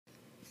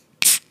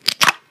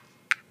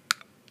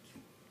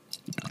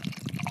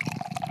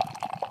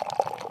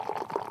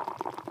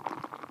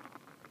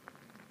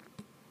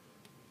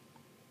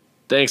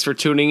Thanks for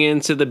tuning in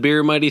to the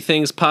Beer Mighty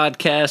Things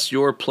podcast,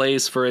 your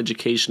place for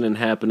education and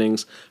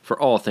happenings for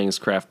all things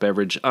craft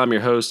beverage. I'm your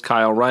host,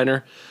 Kyle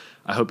Reiner.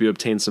 I hope you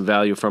obtained some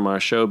value from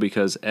our show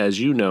because, as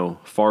you know,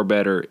 far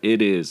better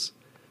it is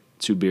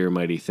to Beer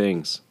Mighty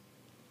Things.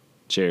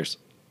 Cheers.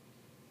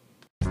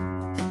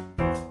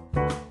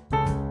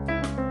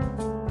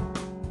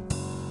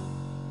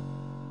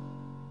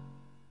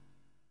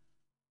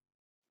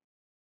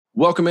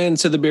 Welcome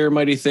into the Beer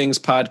Mighty Things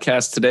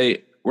podcast.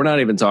 Today, we're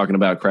not even talking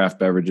about craft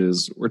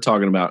beverages. We're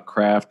talking about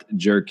craft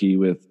jerky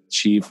with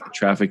Chief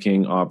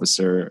Trafficking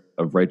Officer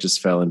of Righteous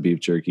Felon Beef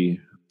Jerky,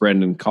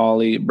 Brendan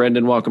Cawley.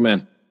 Brendan, welcome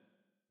in.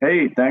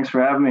 Hey, thanks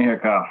for having me here,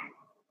 Kyle.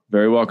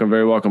 Very welcome,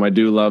 very welcome. I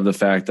do love the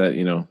fact that,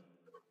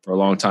 for a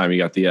long time you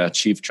got the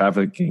Chief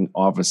Trafficking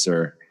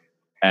Officer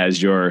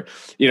as your,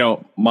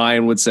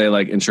 mine would say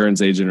like insurance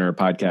agent or a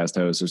podcast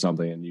host or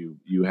something, and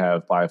you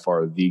have by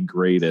far the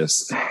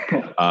greatest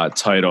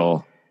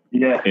title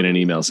in an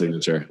email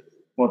signature.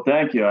 Well,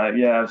 thank you.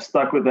 I've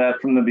stuck with that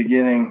from the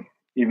beginning,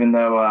 even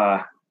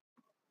though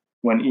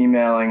when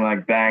emailing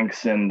like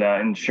banks and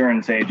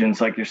insurance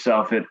agents like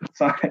yourself, it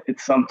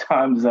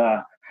sometimes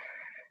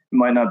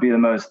might not be the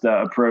most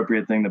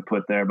appropriate thing to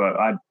put there.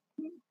 But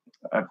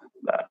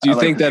do you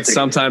think that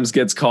sometimes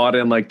gets caught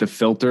in like the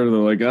filter? They're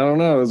like, I don't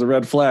know, there's a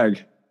red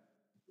flag.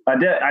 I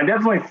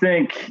definitely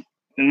think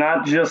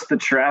not just the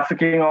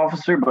trafficking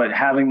officer, but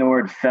having the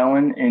word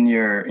felon in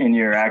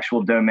your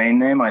actual domain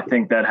name, I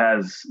think that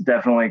has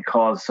definitely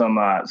caused some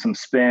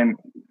spam.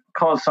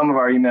 Caused some of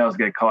our emails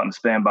get caught in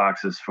spam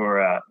boxes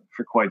for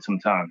quite some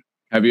time.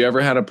 Have you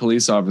ever had a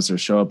police officer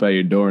show up at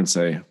your door and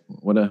say,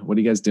 "What are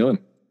you guys doing?"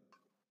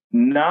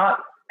 Not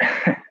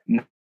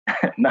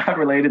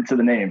related to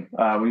the name.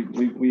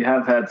 We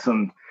have had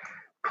some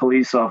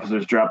police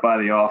officers drop by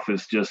the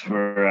office just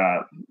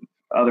for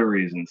other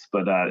reasons,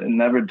 but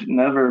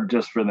never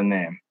just for the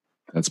name.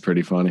 That's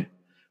pretty funny.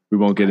 We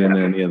won't get into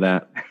any of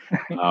that.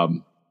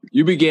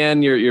 You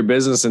began your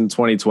business in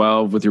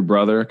 2012 with your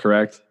brother,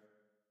 correct?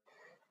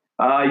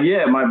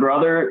 Yeah, my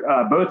brother,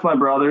 both my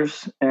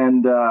brothers,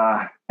 and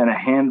a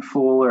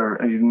handful,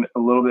 or even a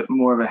little bit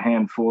more of a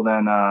handful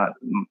than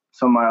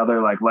some of my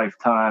other like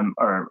lifetime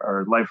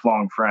or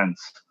lifelong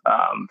friends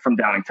from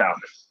down in town.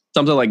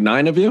 Something like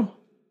 9 of you?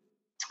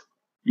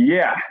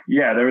 Yeah.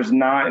 There was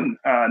nine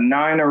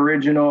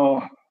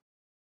original.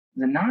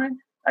 The 9?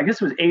 I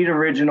guess it was eight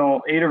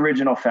original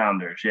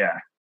founders. Yeah.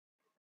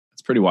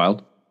 That's pretty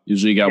wild.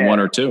 Usually you got 1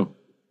 or 2.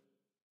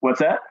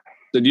 What's that?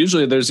 But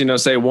usually there's,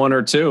 say 1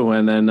 or 2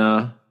 and then.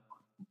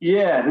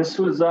 Yeah, this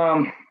was,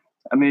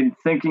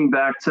 thinking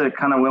back to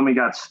kind of when we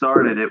got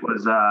started, it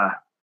was,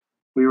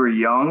 we were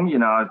young,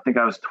 I think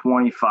I was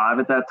 25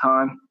 at that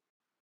time.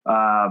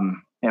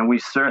 And we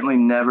certainly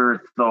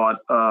never thought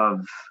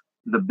of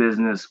the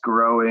business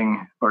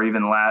growing or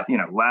even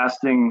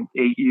lasting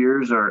 8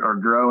 years or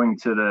growing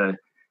to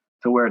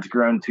where it's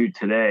grown to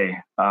today.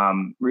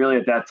 Really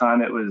at that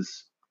time, it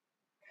was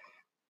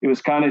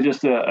kind of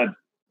just a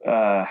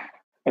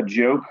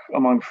joke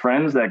among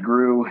friends that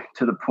grew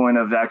to the point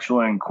of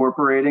actually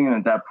incorporating. And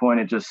at that point,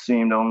 it just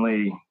seemed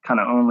only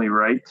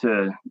right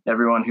to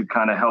everyone who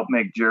kind of helped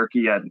make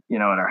jerky at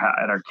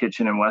our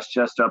kitchen in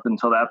Westchester up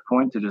until that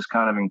point to just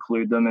kind of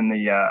include them in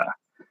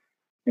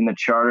the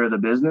charter of the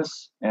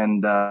business.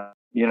 And,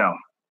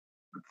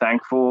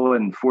 thankful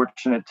and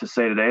fortunate to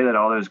say today that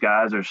all those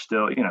guys are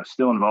still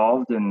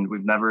involved, and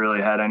we've never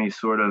really had any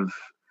sort of,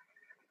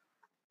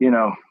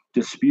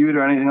 dispute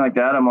or anything like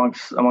that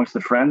amongst the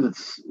friends.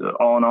 It's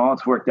all in all,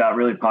 it's worked out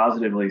really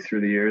positively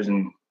through the years,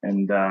 and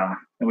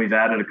we've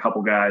added a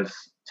couple guys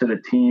to the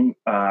team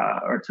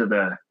or to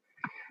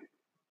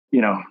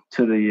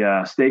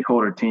the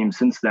stakeholder team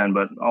since then.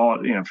 But all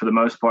for the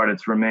most part,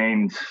 it's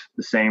remained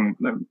the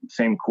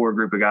same core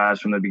group of guys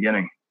from the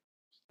beginning.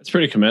 It's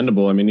pretty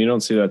commendable. I mean, you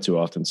don't see that too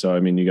often. So, I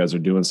mean, you guys are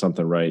doing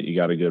something right. You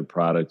got a good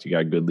product. You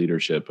got good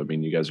leadership. I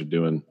mean, you guys are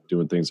doing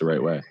things the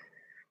right way.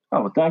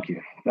 Oh, well, thank you.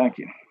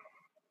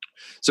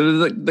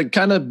 So the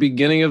kind of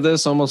beginning of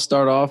this almost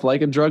start off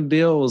like a drug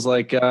deal? It was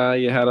like you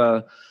had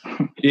a,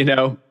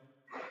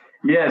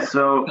 Yeah.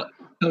 So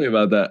tell me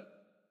about that.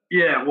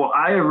 Yeah. Well,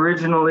 I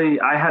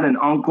had an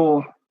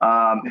uncle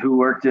who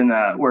worked in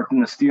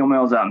the steel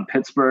mills out in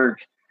Pittsburgh.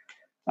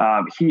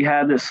 He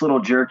had this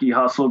little jerky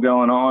hustle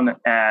going on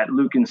at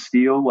Luke and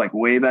Steel, like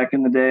way back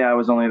in the day. I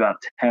was only about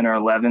 10 or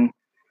 11,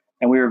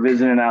 and we were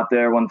visiting out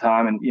there one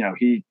time, and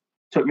he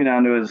took me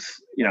down to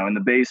his, in the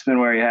basement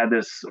where he had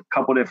a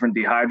couple different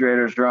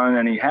dehydrators running,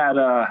 and he had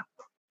I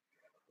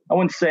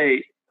wouldn't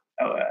say,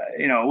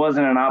 it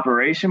wasn't an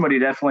operation, but he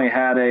definitely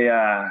had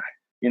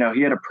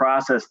he had a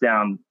process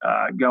down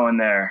going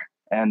there,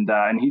 and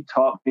he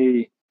taught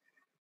me,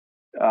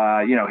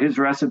 his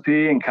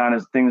recipe and kind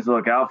of things to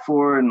look out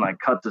for, and like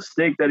cuts of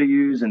steak that he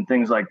used and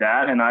things like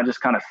that. And I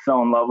just kind of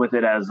fell in love with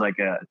it as like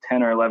a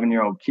 10 or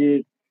 11-year-old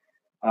kid.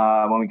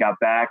 When we got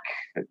back,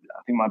 I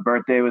think my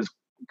birthday was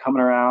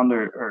coming around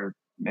or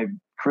maybe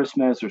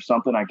Christmas or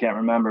something. I can't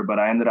remember, but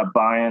I ended up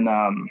buying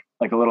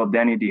like a little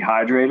Denny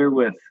dehydrator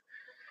with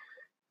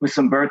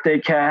some birthday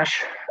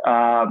cash.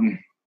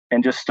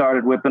 and just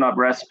started whipping up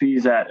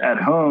recipes at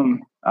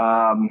home,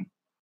 in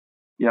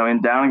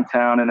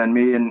Downingtown. And then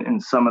me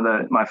and some of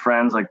my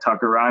friends like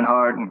Tucker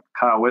Reinhardt and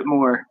Kyle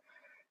Whitmore,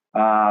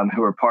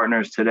 who are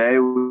partners today,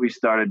 we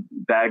started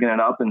bagging it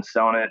up and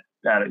selling it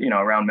at,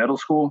 around middle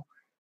school.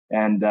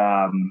 And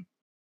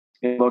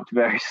it looked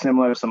very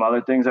similar to some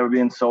other things that were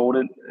being sold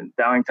at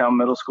Downingtown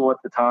Middle School at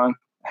the time.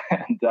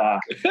 And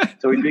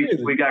so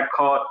we got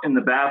caught in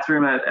the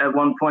bathroom at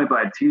one point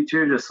by a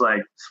teacher, just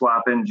like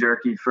swapping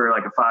jerky for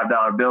like a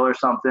 $5 bill or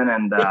something.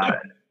 And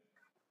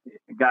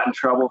got in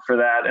trouble for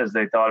that, as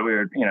they thought we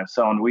were,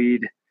 selling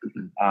weed.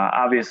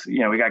 Obviously,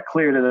 we got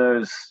clear to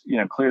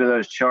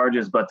those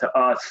charges. But to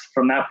us,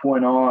 from that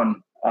point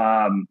on,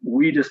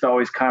 we just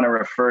always kind of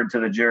referred to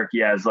the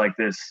jerky as like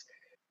this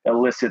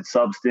illicit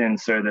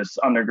substance or this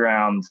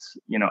underground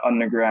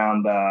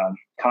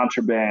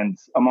contraband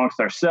amongst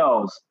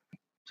ourselves.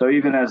 So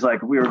even as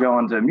like we were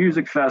going to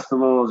music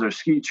festivals or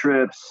ski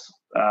trips,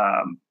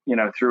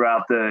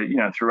 throughout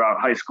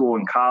high school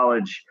and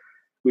college,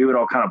 we would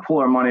all kind of pull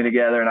our money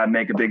together and I'd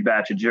make a big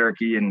batch of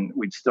jerky, and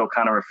we'd still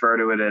kind of refer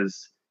to it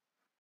as,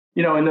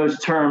 in those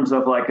terms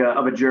of like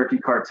a jerky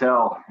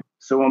cartel.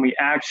 So when we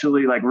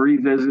actually like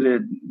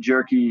revisited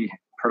jerky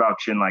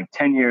production, like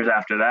 10 years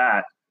after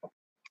that,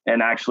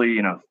 and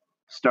actually,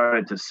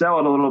 started to sell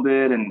it a little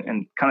bit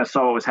and kind of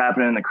saw what was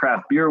happening in the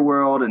craft beer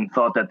world and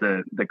thought that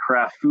the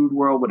craft food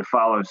world would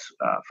follow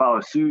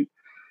suit,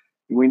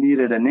 we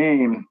needed a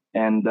name.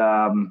 And,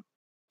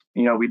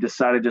 we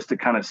decided just to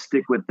kind of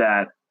stick with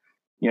that,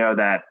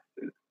 that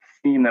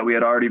theme that we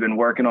had already been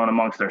working on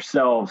amongst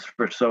ourselves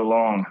for so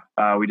long.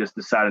 We just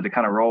decided to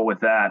kind of roll with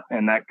that.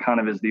 And that kind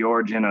of is the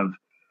origin of,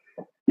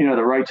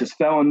 the Righteous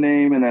Felon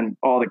name, and then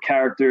all the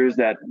characters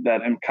that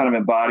kind of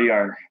embody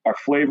our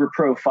flavor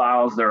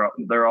profiles.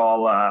 They're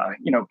all,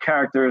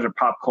 characters or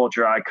pop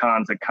culture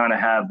icons that kind of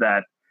have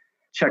that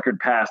checkered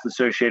past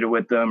associated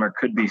with them, or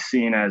could be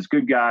seen as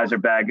good guys or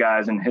bad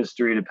guys in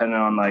history, depending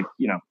on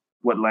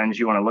what lens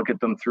you want to look at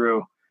them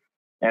through.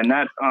 And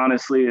that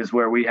honestly is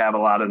where we have a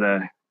lot of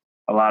the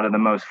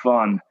most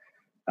fun,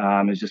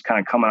 is just kind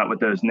of coming up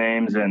with those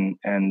names and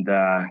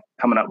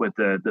coming up with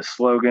the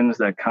slogans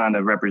that kind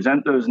of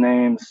represent those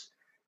names.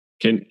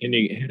 Can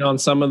you hit on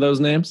some of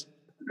those names?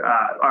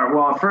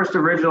 Our first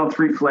original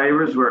 3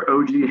 flavors were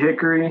OG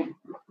Hickory,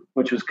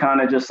 which was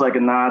kind of just like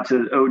a nod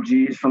to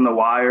OGs from The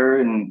Wire,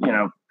 and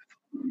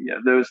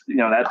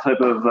that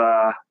type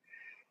of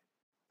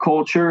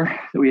culture.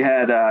 We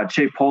had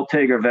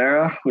Chipotle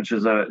Guevara, which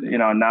is a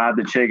nod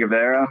to Che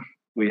Guevara.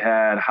 We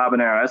had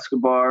Habanero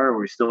Escobar, or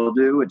we still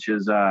do, which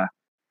is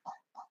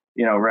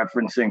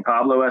referencing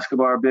Pablo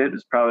Escobar a bit.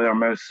 Is probably our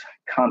most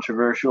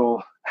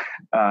controversial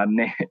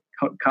name.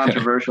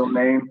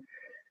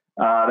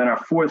 Then our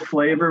 4th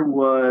flavor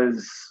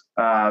was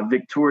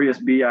Victorious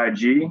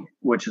B.I.G.,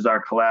 which is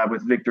our collab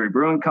with Victory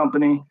Brewing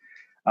Company.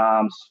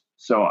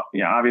 So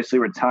obviously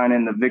we're tying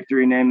in the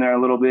Victory name there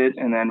a little bit,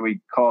 and then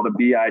we call the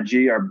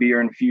B.I.G. our beer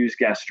infused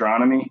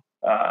gastronomy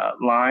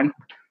line.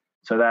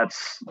 So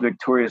that's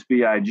Victorious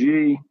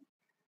B.I.G.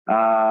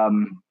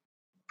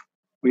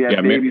 We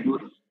had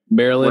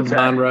Marilyn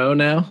Monroe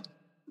now.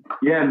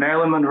 Yeah,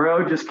 Marilyn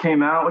Monroe just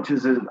came out, which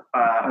is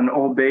an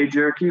Old Bay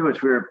jerky,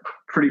 which we were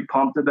pretty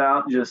pumped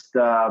about, just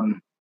to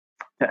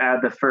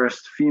add the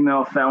first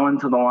female felon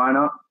to the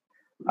lineup.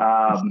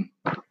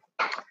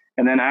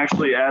 And then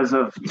actually, as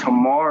of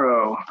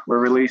tomorrow, we're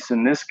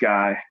releasing this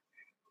guy,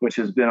 which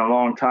has been a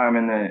long time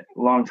in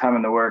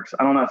the works.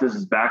 I don't know if this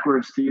is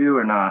backwards to you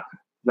or not.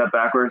 Is that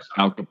backwards?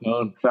 Al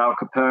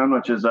Capone,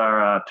 which is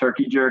our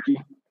turkey jerky.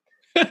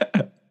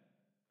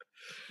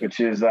 Which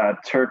is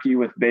turkey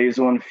with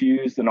basil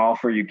infused, an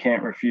offer you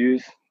can't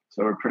refuse.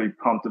 So we're pretty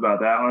pumped about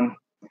that one.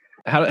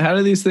 How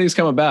do these things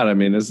come about? I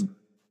mean, it's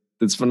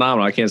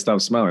phenomenal. I can't stop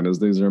smelling. Those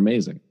things are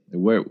amazing.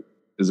 Where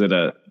is it?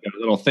 A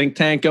little think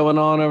tank going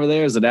on over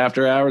there? Is it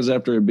after hours,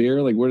 after a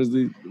beer? Like,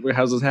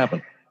 how's this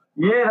happen?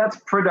 Yeah, that's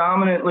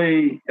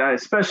predominantly,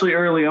 especially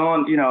early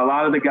on. A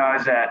lot of the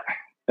guys that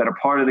are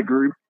part of the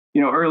group.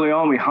 Early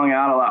on, we hung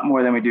out a lot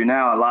more than we do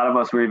now. A lot of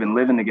us were even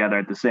living together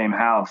at the same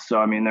house. So,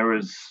 I mean, there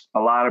was a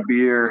lot of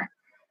beer,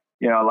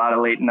 a lot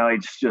of late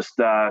nights, just,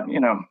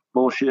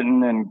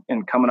 bullshitting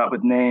and coming up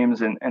with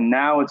names. And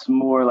now it's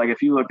more like,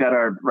 if you looked at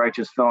our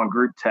Righteous Felon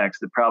group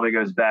text, it probably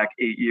goes back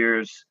 8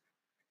 years.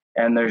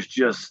 And there's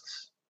just,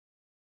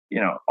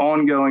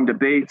 ongoing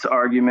debates,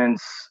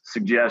 arguments,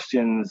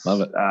 suggestions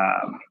of,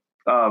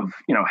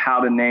 how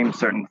to name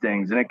certain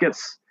things. And it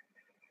gets,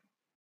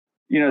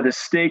 the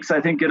stakes, I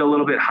think, get a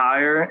little bit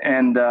higher,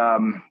 and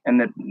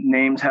the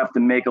names have to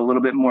make a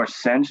little bit more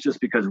sense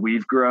just because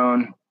we've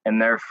grown, and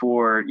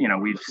therefore,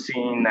 we've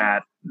seen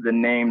that the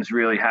names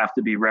really have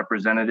to be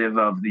representative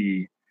of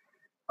the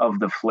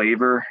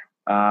flavor,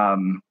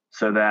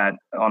 so that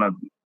on a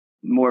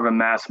more of a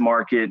mass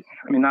market,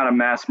 not a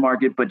mass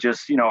market, but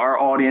just, our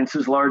audience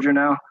is larger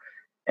now,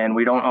 and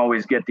we don't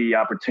always get the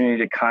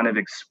opportunity to kind of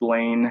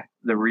explain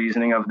the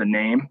reasoning of the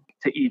name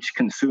to each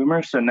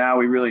consumer. So now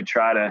we really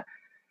try to,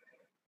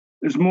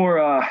 there's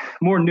more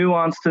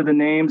nuance to the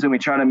names, and we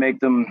try to make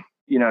them,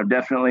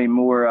 definitely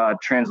more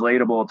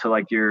translatable to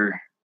like your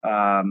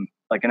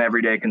like an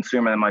everyday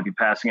consumer that might be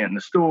passing it in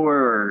the store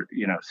or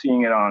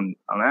seeing it on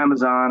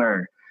Amazon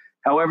or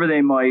however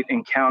they might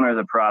encounter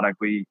the product.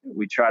 We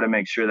try to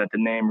make sure that the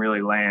name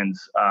really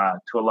lands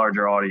to a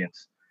larger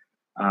audience,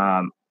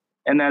 and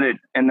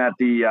that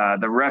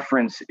the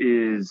reference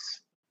is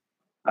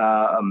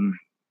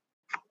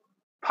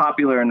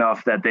popular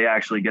enough that they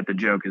actually get the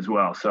joke as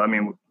well. So I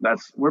mean,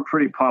 we're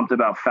pretty pumped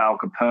about Fal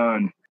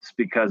Capone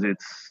because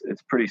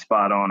it's pretty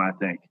spot on. I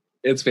think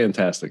it's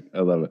fantastic. I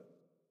love it.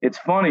 It's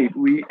funny.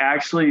 We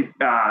actually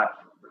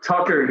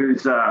Tucker,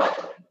 who's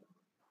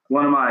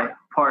one of my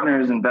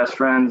partners and best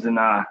friends, and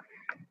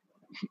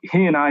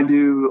he and I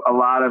do a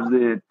lot of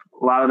the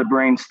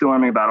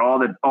brainstorming about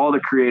all the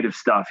creative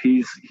stuff.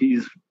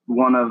 He's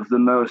one of the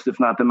most, if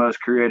not the most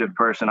creative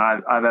person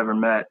I've ever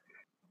met.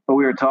 But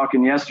we were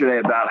talking yesterday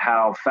about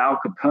how Fal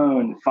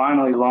Capone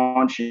finally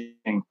launching.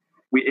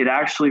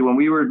 When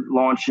we were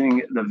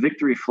launching the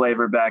Victory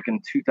flavor back in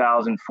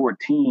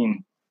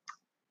 2014,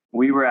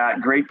 we were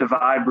at Great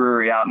Divide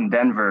Brewery out in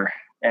Denver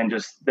and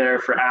just there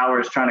for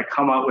hours trying to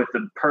come up with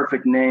the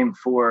perfect name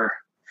for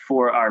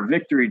our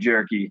Victory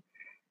jerky.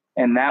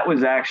 And that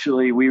was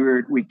actually, we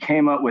were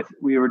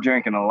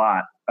drinking a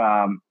lot.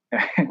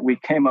 We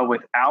came up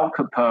with Al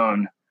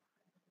Capone.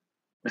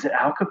 Was it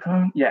Al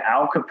Capone? Yeah,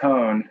 Al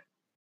Capone,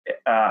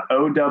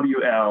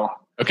 OWL.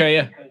 Okay,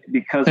 yeah.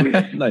 Because we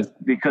nice.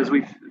 Because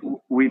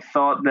we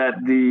thought that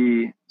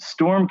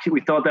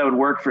we thought that would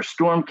work for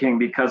Storm King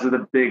because of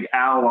the big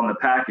owl on the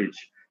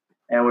package.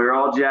 And we were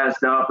all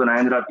jazzed up, and I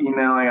ended up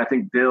emailing, I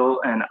think, Bill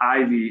and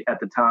Ivy at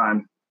the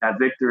time at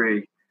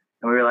Victory.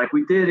 And we were like,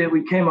 we did it.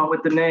 We came up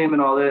with the name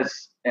and all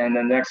this. And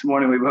then next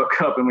morning we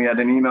woke up and we had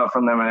an email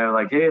from them, and they were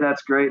like, hey,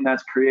 that's great and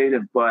that's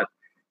creative, but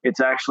it's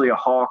actually a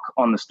hawk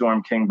on the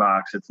Storm King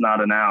box. It's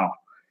not an owl.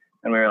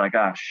 And we were like,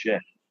 ah,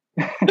 shit.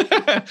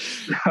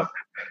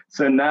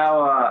 So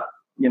now,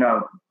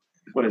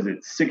 what is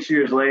it? 6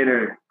 years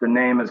later, the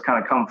name has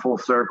kind of come full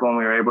circle, and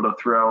we were able to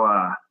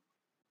throw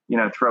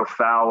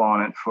Fal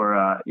on it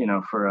for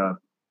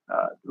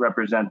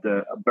represent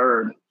a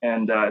bird,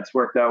 and it's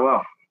worked out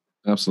well.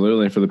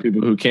 Absolutely. For the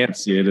people who can't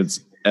see it, it's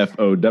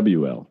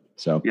FOWL.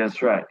 So yeah,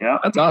 that's right. Yeah,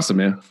 that's awesome,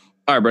 man.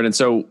 All right, Brendan.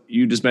 So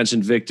you just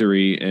mentioned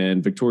Victory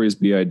and Victorious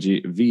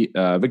BIG,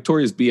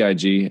 Victorious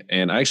BIG,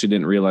 and I actually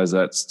didn't realize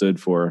that stood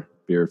for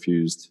beer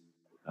infused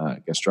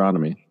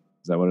gastronomy.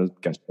 Is that what it is?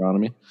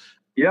 Gastronomy?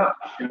 Yeah.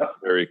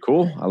 Very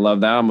cool. I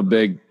love that. I'm a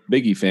big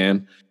Biggie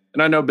fan.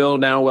 And I know Bill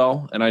now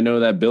well, and I know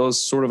that Bill is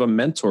sort of a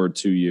mentor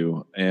to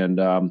you. And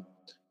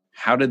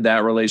how did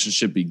that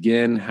relationship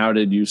begin? How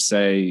did you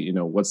say,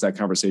 what's that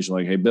conversation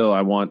like? Hey, Bill,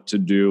 I want to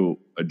do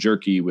a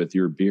jerky with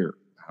your beer.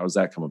 How does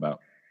that come about?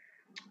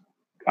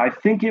 I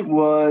think it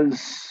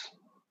was,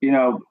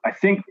 I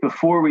think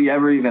before we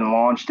ever even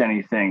launched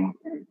anything,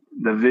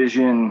 the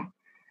vision,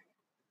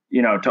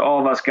 to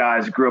all of us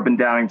guys grew up in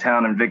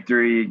Downingtown and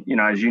Victory,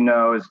 as you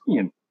know, is,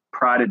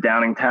 pride of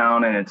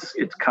Downingtown. And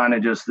it's kind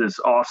of just this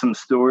awesome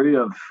story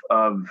of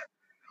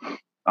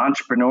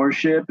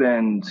entrepreneurship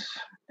and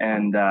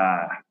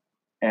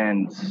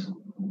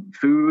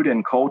food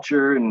and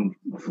culture and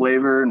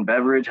flavor and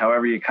beverage,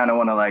 however you kind of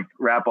want to like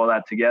wrap all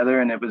that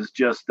together. And it was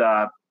just,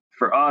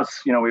 for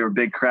us, we were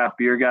big craft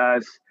beer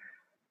guys.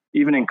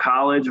 Even in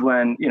college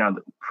when,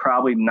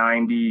 probably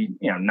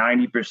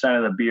 90%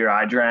 of the beer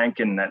I drank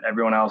and that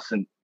everyone else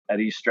at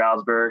East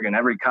Stroudsburg and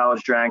every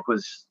college drank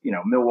was,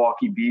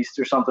 Milwaukee Beast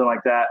or something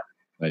like that.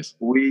 Nice.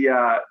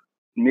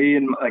 Me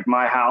and like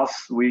my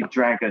house, we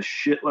drank a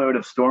shitload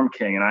of Storm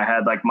King, and I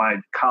had like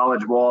my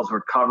college walls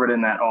were covered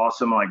in that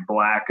awesome like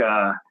black,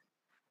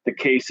 the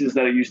cases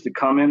that it used to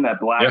come in,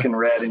 that black and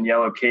red and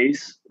yellow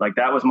case. Like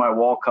that was my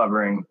wall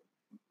covering.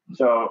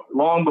 So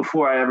long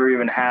before I ever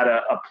even had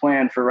a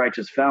plan for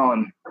Righteous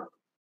Felon,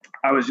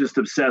 I was just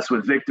obsessed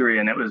with Victory.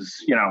 And it was,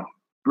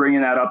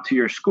 bringing that up to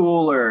your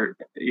school or,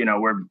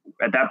 where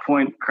at that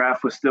point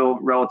craft was still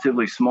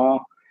relatively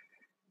small,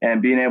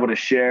 and being able to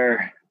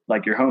share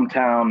like your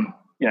hometown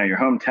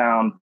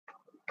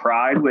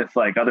pride with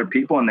like other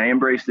people, and they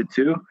embraced it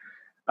too.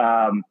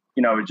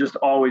 Just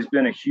always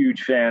been a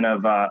huge fan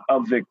of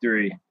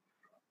Victory.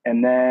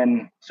 And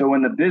then, so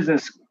when the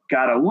business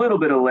got a little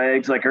bit of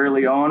legs, like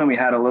early on, and we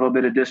had a little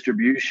bit of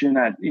distribution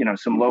at,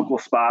 some local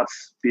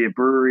spots, be it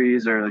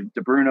breweries or like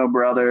the Bruno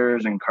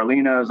Brothers and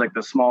Carlino's, like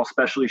the small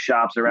specialty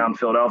shops around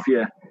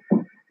Philadelphia.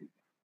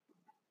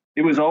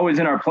 It was always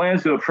in our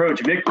plans to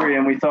approach Victory,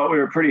 and we thought we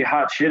were pretty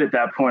hot shit at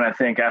that point, I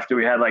think, after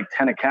we had like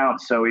 10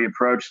 accounts. So we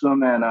approached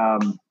them,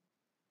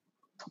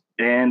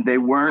 and they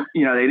weren't,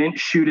 they didn't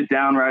shoot it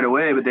down right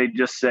away, but they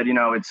just said,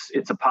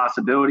 it's a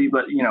possibility,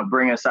 but,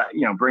 bring us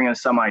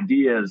some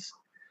ideas.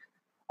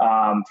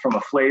 From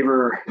a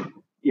flavor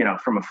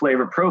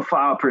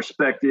profile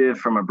perspective,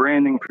 from a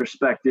branding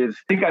perspective.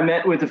 I think I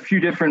met with a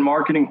few different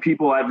marketing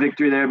people at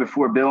Victory there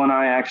before Bill and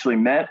I actually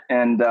met.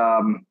 And,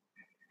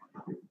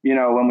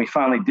 when we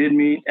finally did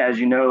meet, as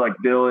you know, like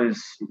Bill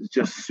is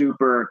just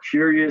super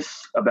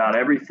curious about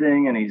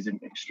everything, and he's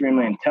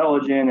extremely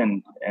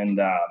intelligent, and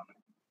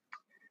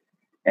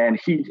And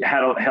he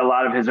had a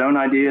lot of his own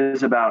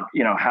ideas about,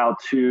 how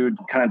to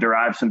kind of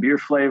derive some beer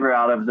flavor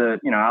out of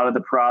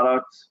the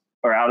product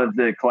or out of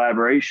the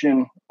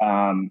collaboration,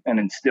 and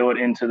instill it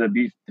into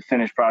the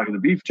finished product of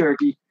the beef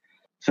jerky.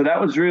 So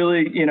that was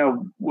really,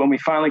 when we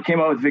finally came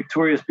up with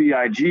Victorious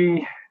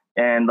BIG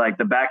and like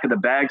the back of the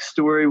bag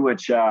story,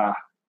 which I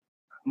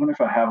wonder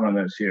if I have one of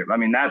those here. I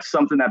mean, that's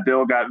something that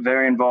Bill got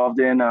very involved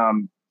in.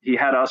 He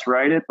had us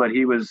write it, but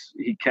he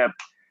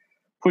kept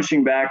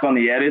pushing back on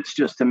the edits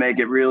just to make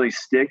it really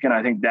stick. And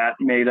I think that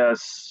made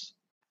us,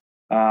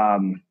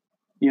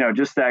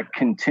 just that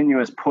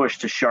continuous push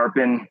to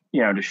sharpen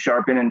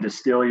and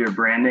distill your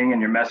branding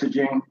and your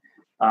messaging,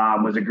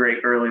 was a great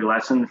early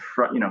lesson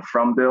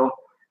from Bill.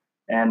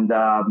 And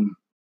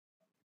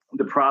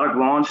the product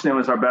launched and it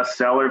was our best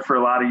seller for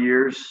a lot of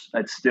years.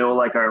 It's still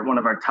like one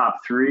of our top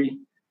 3.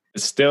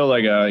 It's still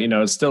like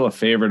it's still a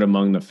favorite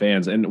among the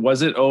fans. And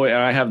was it,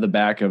 I have the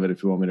back of it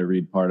if you want me to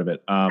read part of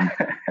it.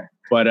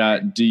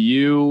 But do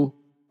you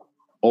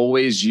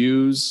always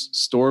use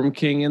Storm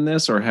King in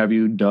this, or have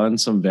you done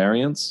some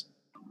variants?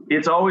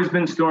 It's always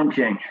been Storm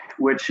King,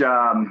 which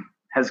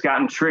has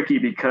gotten tricky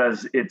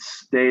because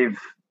they've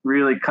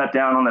really cut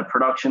down on the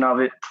production of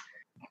it.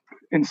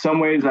 In some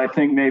ways, I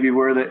think maybe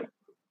we're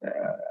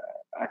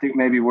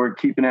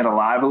keeping it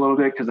alive a little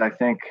bit, because I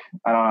think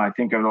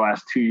over the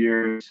last 2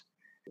 years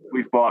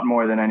we've bought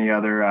more than any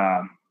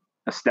other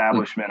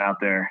establishment out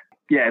there.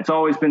 Yeah, it's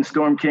always been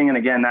Storm King. And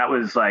again, that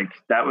was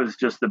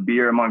just the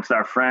beer amongst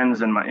our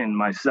friends and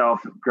myself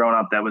growing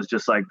up. That was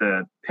just like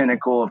the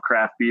pinnacle of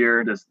craft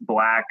beer, this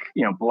black,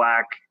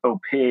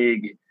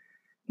 opaque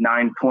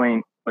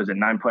 9.1,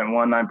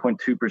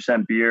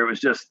 9.2% beer. It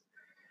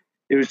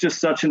was just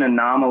such an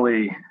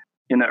anomaly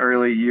in the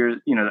early years,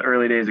 the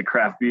early days of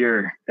craft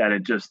beer, that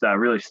it just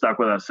really stuck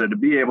with us. So to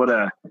be able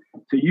to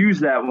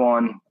use that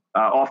one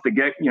off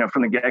the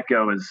from the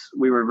get-go,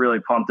 we were really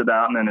pumped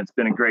about. And then it's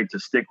been great to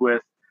stick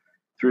with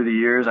through the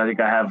years. I think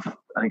I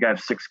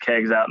have 6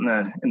 kegs out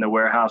in the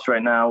warehouse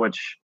right now,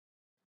 which,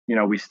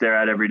 we stare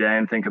at every day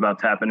and think about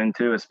tapping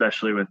into,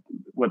 especially with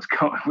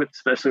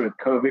especially with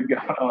COVID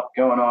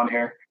going on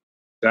here.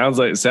 Sounds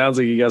like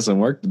you got some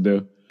work to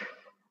do.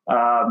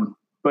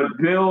 But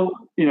Bill,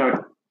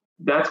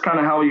 that's kind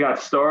of how we got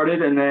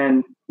started. And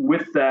then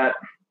with that,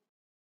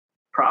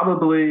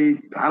 probably,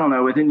 I don't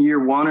know, within year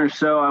 1 or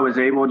so, I was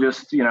able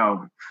just,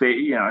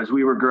 as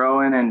we were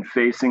growing and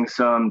facing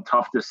some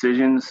tough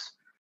decisions,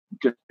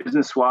 just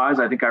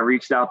business-wise, I think I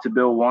reached out to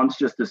Bill once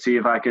just to see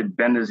if I could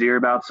bend his ear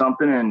about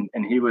something.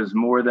 And he was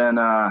more than,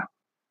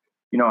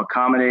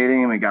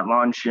 accommodating, and we got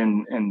lunch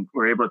and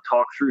we're able to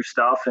talk through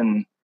stuff.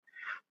 And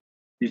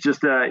he's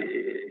just, I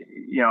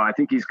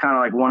think he's kind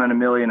of like one in a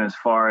million as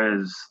far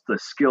as the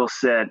skill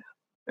set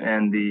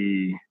and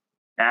the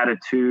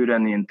attitude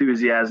and the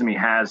enthusiasm he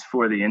has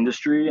for the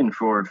industry and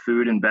for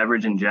food and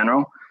beverage in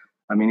general.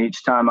 I mean,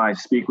 each time I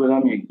speak with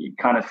him, you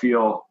kind of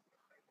feel,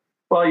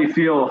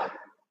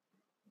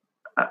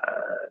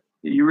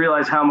 you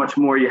realize how much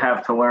more you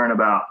have to learn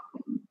about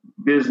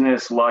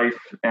business, life,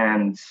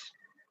 and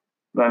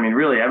I mean,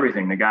 really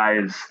everything. The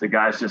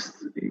guy's just,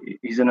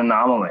 he's an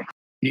anomaly.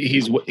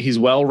 He's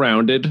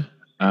well-rounded.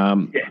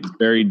 He's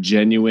very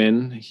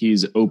genuine.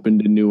 He's open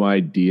to new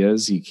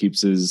ideas. He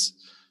keeps his,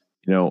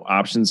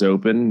 options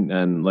open.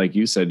 And like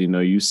you said,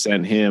 you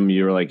sent him,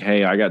 you were like,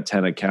 hey, I got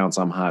 10 accounts.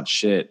 I'm hot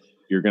shit.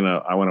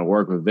 I want to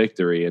work with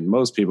Victory. And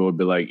most people would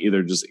be like,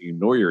 either just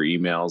ignore your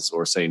emails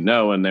or say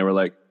no. And they were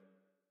like,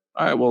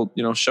 all right, well,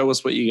 show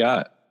us what you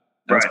got.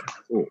 That's right.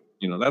 Cool.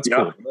 That's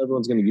cool.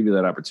 Everyone's going to give you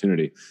that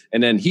opportunity.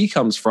 And then he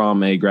comes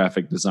from a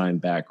graphic design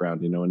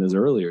background, in his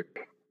earlier.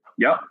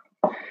 Yep.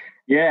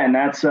 Yeah. And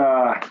that's,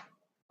 I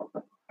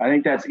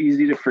think that's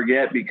easy to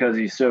forget because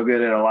he's so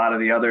good at a lot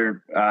of the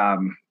other,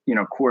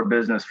 core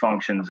business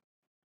functions.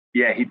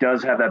 Yeah, he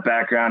does have that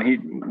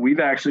background. We've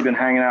actually been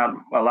hanging out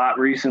a lot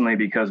recently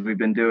because we've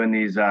been doing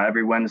these,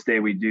 every Wednesday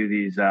we do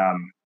these,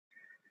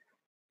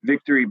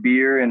 Victory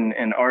beer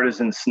and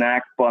artisan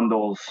snack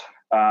bundles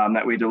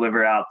that we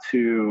deliver out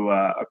to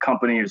a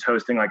company who's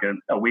hosting like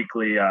a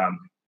weekly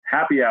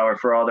happy hour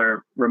for all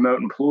their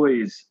remote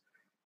employees.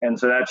 And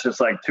so that's just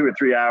like 2 or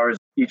 3 hours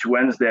each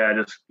Wednesday.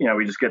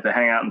 We just get to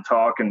hang out and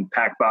talk and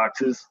pack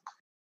boxes.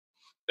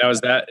 Now, is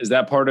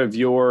that part of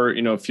your,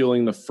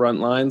 fueling the front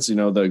lines, the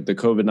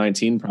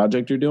COVID-19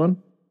 project you're doing?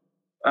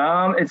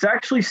 It's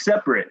actually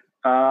separate.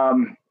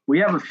 We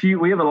have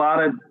a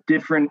lot of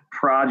different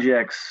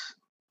projects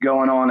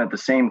going on at the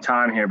same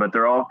time here, but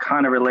they're all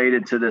kind of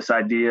related to this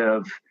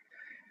idea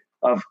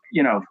of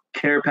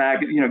care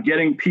pack,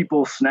 getting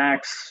people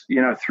snacks,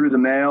 through the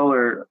mail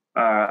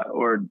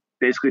or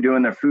basically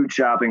doing their food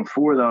shopping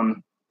for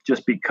them,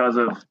 just because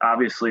of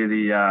obviously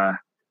the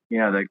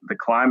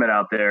climate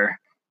out there.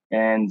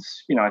 And,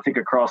 I think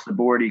across the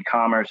board,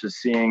 e-commerce is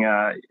seeing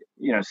a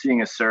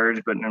surge,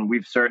 and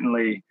we've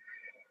certainly,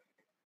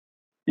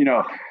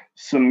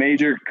 some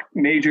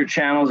major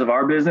channels of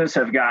our business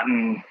have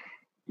gotten,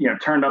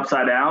 turned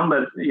upside down,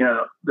 but,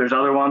 there's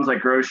other ones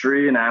like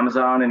grocery and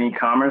Amazon and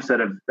e-commerce that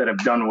have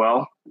done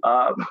well,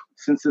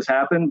 since this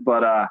happened.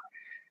 But,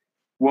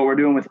 what we're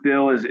doing with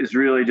Bill is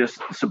really just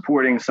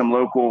supporting some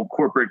local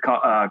corporate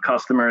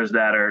customers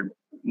that are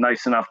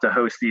nice enough to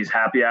host these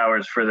happy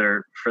hours for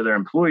their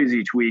employees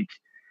each week.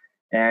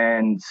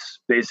 And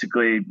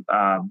basically,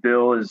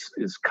 Bill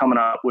is coming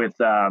up with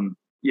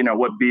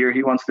what beer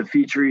he wants to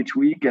feature each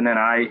week, and then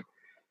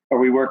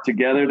we work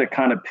together to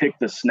kind of pick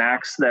the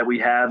snacks that we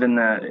have in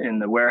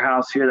the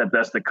warehouse here that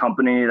best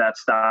accompany that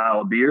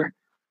style of beer.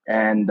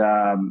 And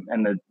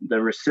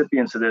the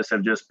recipients of this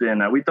have just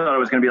been. We thought it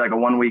was going to be like a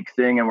 1 week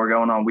thing, and we're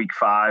going on week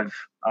 5.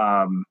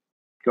 And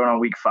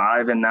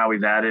now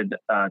we've added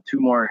two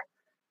more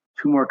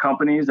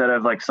companies that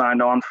have like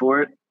signed on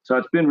for it. So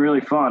it's been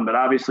really fun. But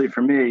obviously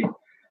for me,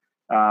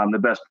 the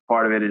best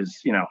part of it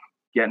is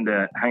getting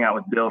to hang out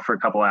with Bill for a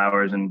couple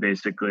hours and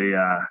basically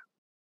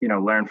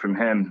learn from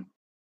him.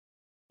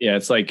 Yeah,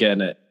 it's like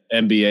getting an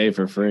MBA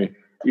for free.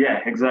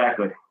 Yeah,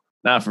 exactly.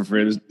 Not for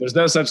free. There's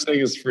no such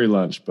thing as free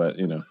lunch, but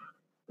And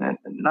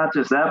not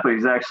just that, but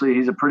he's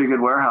a pretty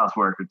good warehouse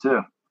worker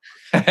too.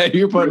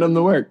 You're putting him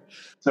to work.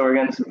 So we're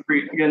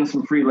getting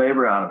some free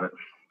labor out of it.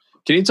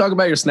 Can you talk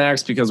about your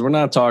snacks? Because we're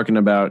not talking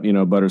about,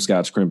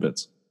 butterscotch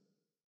crimpets.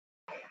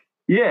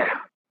 Yeah.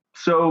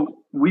 So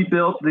we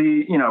built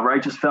the,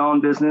 Righteous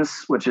Felon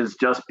business, which is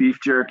just beef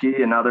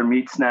jerky and other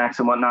meat snacks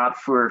and whatnot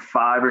for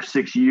 5 or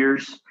 6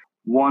 years.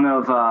 One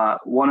of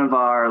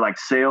our like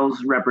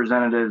sales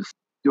representatives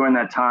during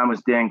that time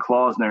was Dan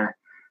Klausner,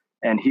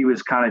 and he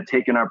was kind of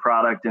taking our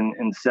product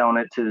and selling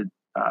it to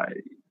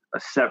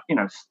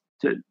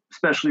to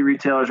specialty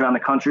retailers around the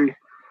country.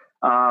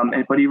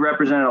 But he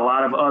represented a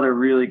lot of other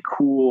really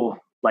cool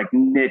like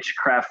niche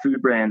craft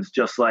food brands,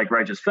 just like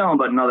Righteous Felon,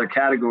 but in other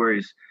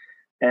categories.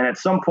 And at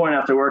some point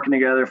after working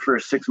together for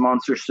 6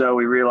 months or so,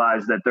 we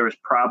realized that there was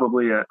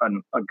probably a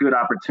good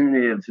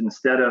opportunity of,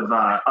 instead of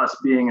us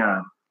being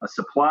a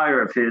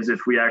supplier of his, if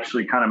we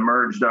actually kind of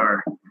merged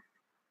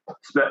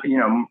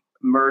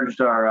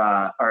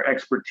our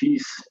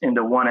expertise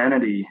into one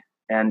entity.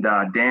 And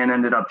Dan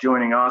ended up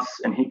joining us,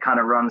 and he kind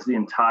of runs the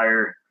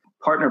entire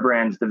partner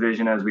brands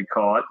division, as we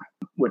call it,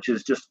 which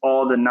is just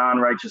all the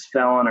non-Righteous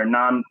Felon or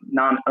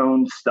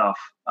non-owned stuff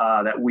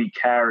that we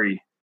carry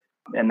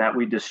and that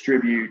we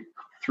distribute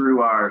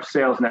through our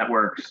sales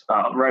networks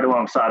right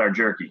alongside our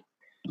jerky.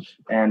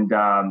 And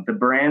the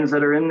brands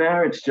that are in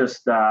there, it's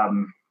just,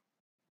 oh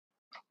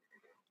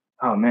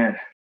man.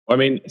 I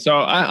mean, so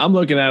I'm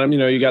looking at them,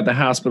 you got the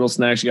hospital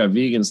snacks, you got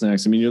vegan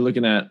snacks. I mean, you're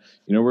looking at,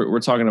 we're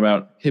talking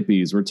about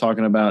Hippies, we're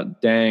talking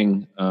about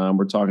Dang,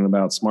 we're talking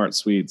about Smart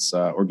Sweets,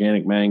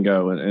 Organic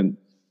Mango, and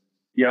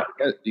yeah,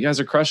 you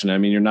guys are crushing it. I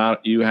mean,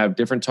 you have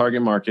different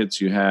target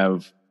markets, you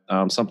have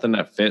something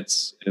that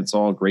fits. It's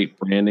all great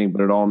branding,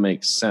 but it all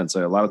makes sense.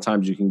 A lot of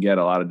times you can get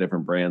a lot of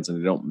different brands and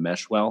they don't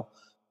mesh well.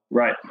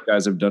 Right. You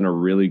guys have done a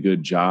really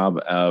good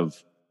job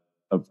of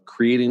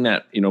creating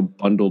that,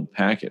 bundled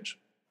package.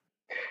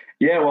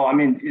 Yeah, well, I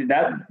mean,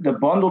 the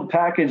bundled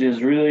package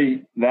is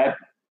really, that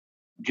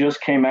just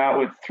came out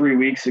with 3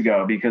 weeks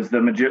ago, because the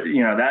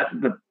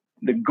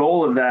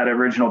goal of that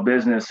original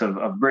business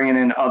of bringing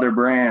in other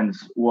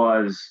brands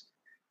was,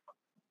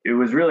 it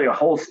was really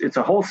it's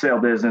a wholesale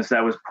business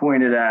that was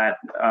pointed at,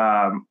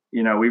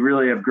 we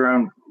really have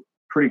grown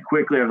pretty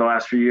quickly over the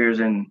last few years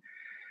in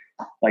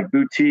like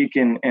boutique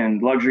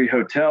and luxury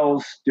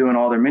hotels, doing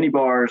all their mini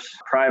bars,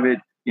 private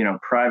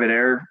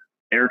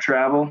air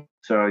travel.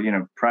 So,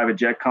 private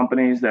jet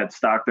companies that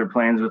stock their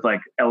planes with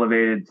like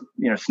elevated,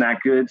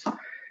 snack goods.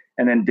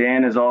 And then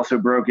Dan has also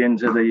broke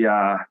into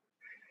the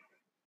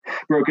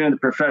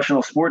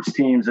professional sports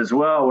teams as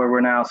well, where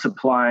we're now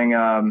supplying,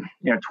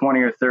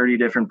 20 or 30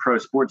 different pro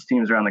sports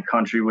teams around the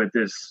country with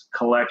this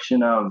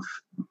collection of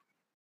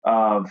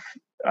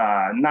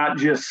not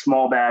just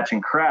small batch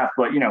and craft,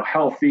 but,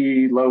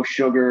 healthy, low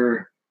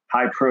sugar,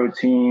 high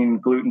protein,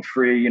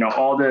 gluten-free,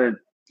 all the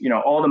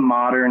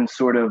modern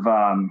sort of,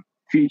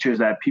 features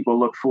that people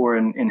look for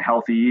in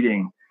healthy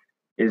eating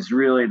is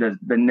really the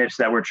niche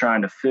that we're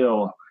trying to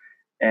fill.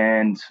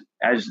 And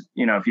as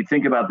if you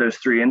think about those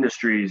 3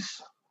 industries,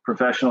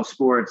 professional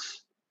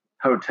sports,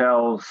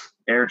 hotels,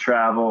 air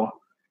travel,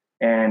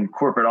 and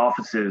corporate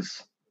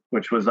offices,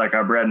 which was like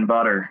our bread and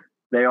butter,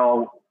 they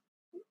all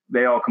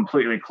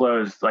completely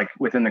closed like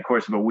within the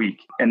course of a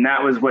week. And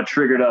that was what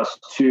triggered us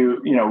to,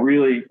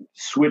 really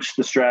switch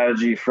the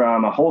strategy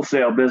from a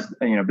wholesale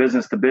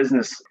business to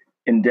business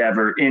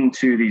endeavor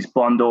into these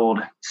bundled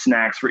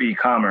snacks for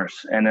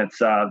e-commerce. And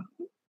it's,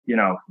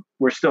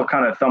 we're still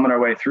kind of thumbing our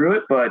way through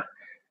it, but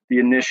the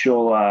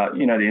initial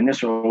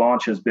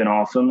launch has been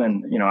awesome.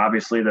 And,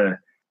 obviously the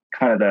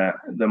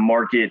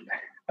market,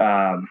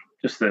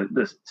 just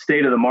the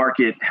state of the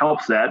market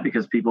helps that,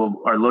 because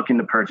people are looking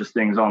to purchase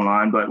things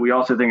online, but we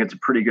also think it's a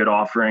pretty good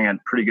offering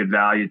and pretty good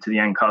value to the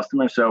end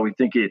customer. So we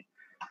think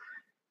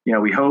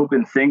we hope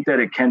and think that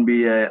it can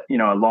be a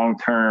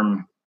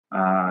long-term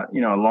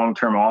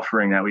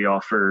offering that we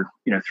offer,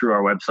 through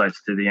our websites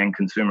to the end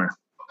consumer.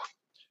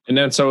 And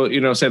then, so,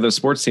 say the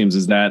sports teams,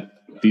 is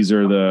that these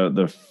are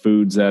the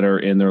foods that are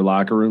in their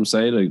locker room,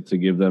 say, to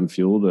give them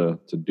fuel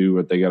to do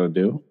what they got to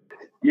do?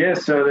 Yeah,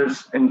 so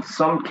there's in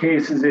some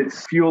cases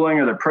it's fueling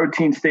or the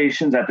protein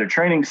stations at their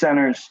training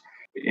centers.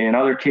 In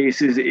other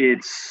cases,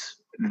 it's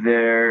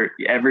their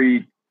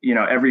every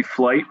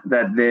flight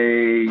that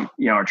they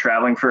are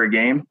traveling for a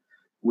game.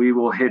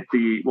 We'll hit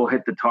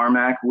the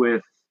tarmac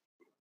with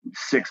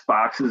 6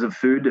 boxes of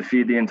food to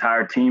feed the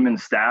entire team and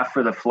staff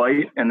for the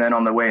flight, and then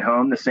on the way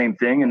home the same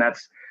thing. And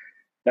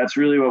that's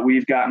really what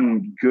we've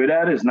gotten good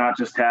at, is not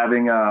just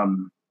having a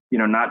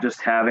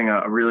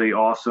really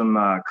awesome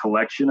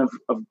collection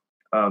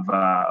of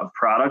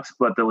products,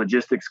 but the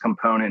logistics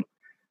component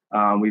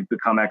we've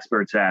become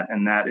experts at.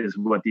 And that is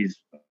what these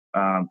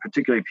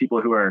particularly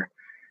people who are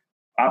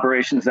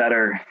operations that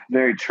are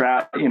very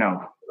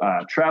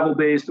travel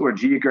based or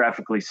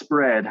geographically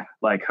spread,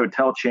 like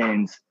hotel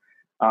chains,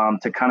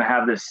 to kind of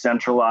have this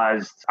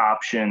centralized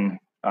option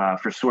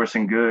for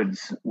sourcing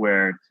goods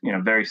where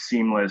very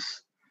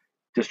seamless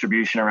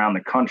distribution around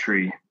the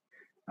country.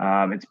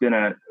 It's been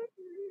a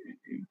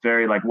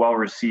very well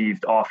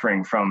received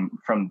offering from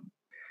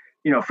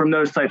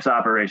those types of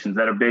operations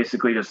that are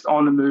basically just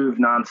on the move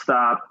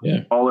nonstop,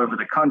 all over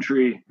the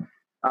country.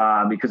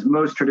 Because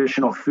most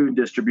traditional food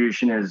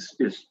distribution is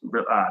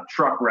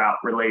truck route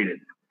related.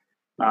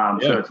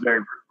 So it's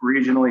very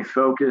regionally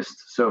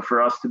focused. So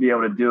for us to be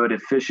able to do it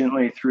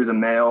efficiently through the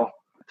mail,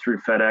 through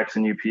FedEx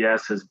and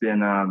UPS has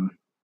been,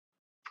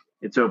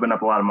 it's opened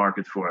up a lot of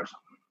markets for us.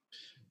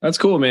 That's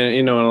cool, man.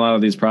 And a lot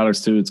of these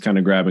products too, it's kind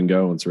of grab and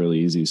go. It's really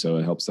easy. So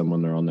it helps them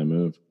when they're on the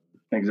move.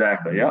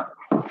 Exactly. Yeah.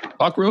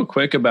 Talk real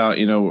quick about,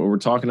 we're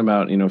talking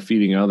about,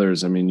 feeding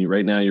others. I mean,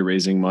 right now you're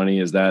raising money.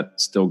 Is that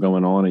still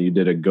going on? And you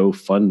did a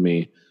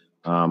GoFundMe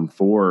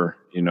for,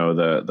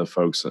 the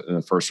folks,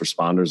 the first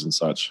responders and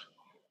such.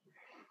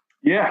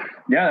 Yeah,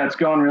 that's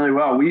going really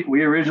well.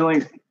 We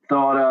originally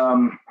thought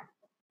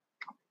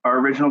our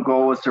original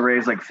goal was to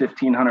raise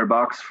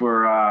 $1,500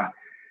 for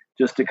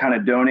just to kind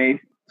of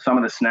donate some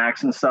of the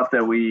snacks and stuff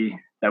that we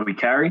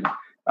carry.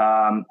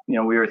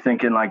 We were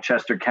thinking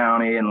Chester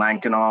County and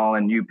Lankenau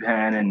and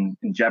UPenn and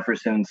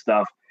Jefferson and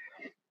stuff.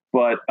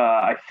 But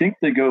I think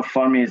the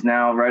GoFundMe is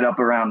now right up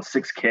around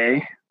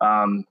 6K.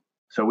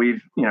 So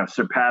we've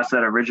surpassed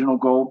that original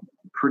goal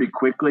pretty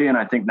quickly, and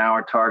I think now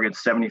our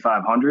target's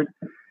 7,500.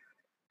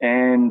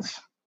 And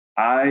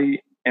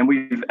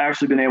we've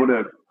actually been able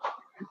to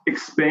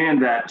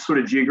expand that sort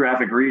of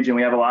geographic region.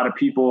 We have a lot of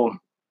people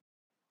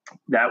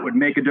that would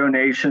make a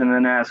donation and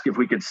then ask if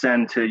we could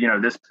send to,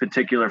 this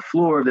particular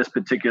floor of this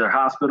particular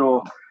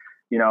hospital.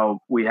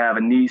 We have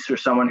a niece or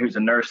someone who's a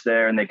nurse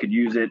there and they could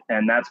use it.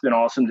 And that's been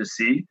awesome to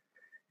see.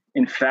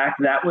 In fact,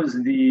 that was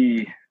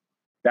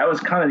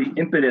kind of the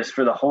impetus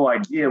for the whole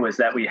idea, was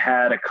that we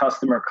had a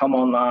customer come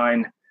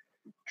online,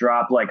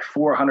 drop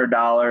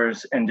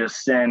 $400 and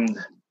just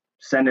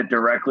send it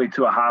directly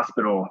to a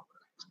hospital.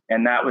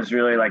 And that was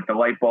really the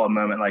light bulb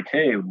moment.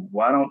 Hey,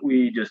 why don't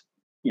we just,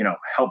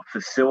 help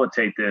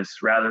facilitate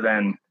this rather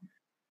than,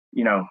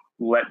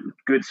 let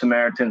good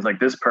Samaritans like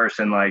this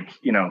person,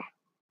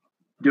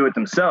 do it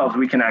themselves.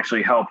 We can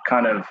actually help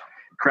kind of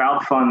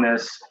crowdfund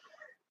this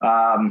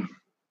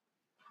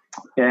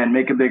and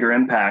make a bigger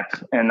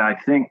impact. And I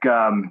think,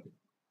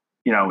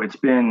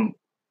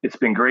 it's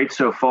been great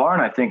so far.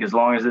 And I think as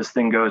long as this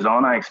thing goes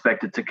on, I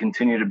expect it to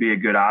continue to be a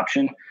good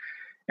option.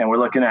 And we're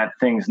looking at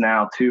things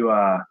now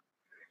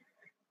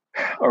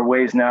or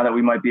ways now that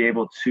we might be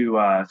able to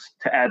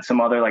add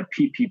some other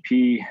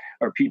PPP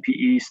or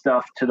PPE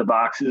stuff to the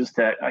boxes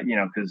that,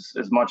 because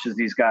as much as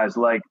these guys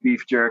like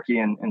beef jerky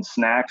and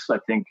snacks, I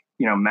think,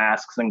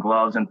 masks and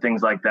gloves and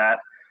things like that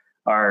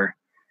are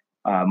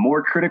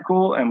more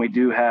critical. And we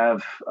do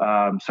have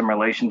some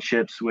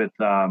relationships with,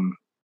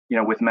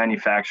 with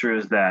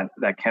manufacturers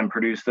that can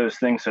produce those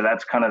things. So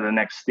that's kind of the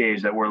next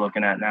stage that we're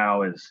looking at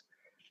now is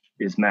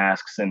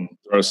masks, and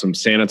throw some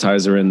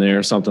sanitizer in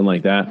there, something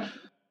like that.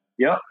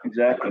 Yep,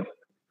 exactly.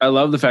 I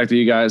love the fact that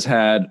you guys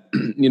had,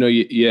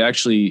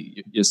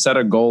 you set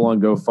a goal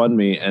on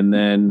GoFundMe and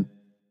then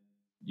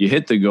you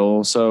hit the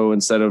goal. So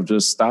instead of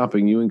just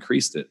stopping, you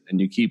increased it and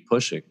you keep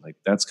pushing.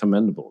 That's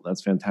commendable.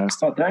 That's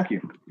fantastic. Oh, thank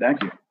you.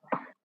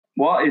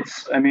 Well,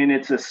 it's a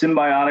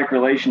symbiotic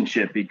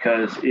relationship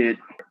because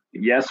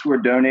yes, we're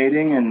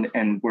donating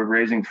and we're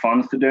raising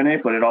funds to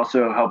donate, but it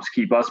also helps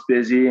keep us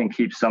busy and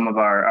keep some of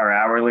our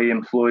hourly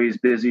employees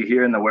busy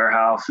here in the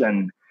warehouse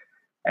and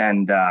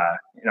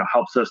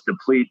helps us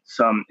deplete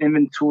some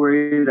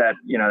inventory that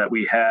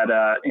we had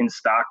in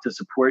stock to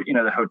support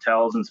the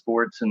hotels and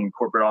sports and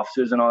corporate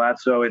offices and all that.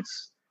 So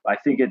I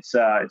think it's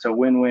a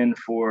win-win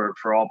for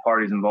all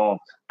parties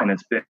involved,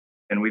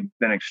 and we've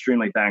been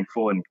extremely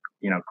thankful and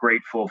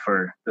grateful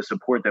for the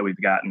support that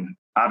we've gotten.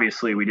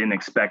 Obviously, we didn't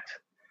expect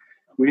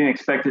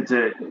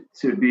it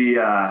to be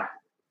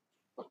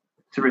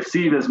to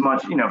receive as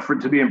much,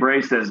 to be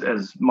embraced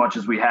as much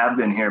as we have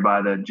been here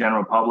by the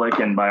general public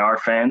and by our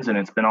fans. And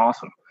it's been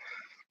awesome.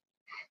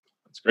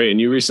 That's great.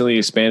 And you recently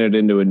expanded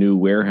into a new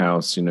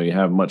warehouse. You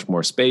have much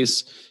more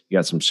space. You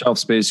got some shelf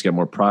space, you got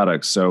more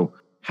products. So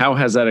how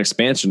has that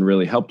expansion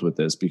really helped with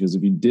this? Because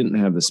if you didn't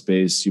have the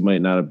space, you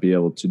might not be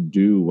able to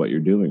do what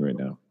you're doing right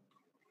now.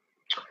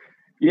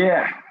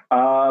 Yeah.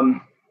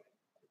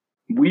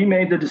 We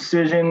made the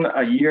decision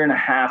a year and a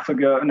half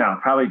ago. No,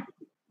 probably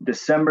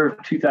December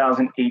of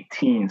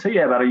 2018. So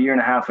yeah, about a year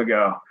and a half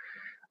ago.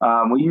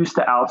 We used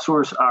to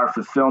outsource our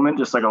fulfillment,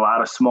 just like a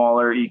lot of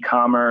smaller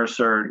e-commerce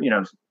or,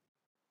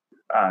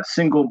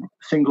 single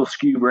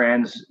SKU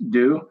brands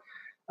do.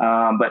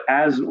 But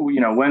as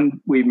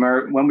when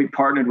we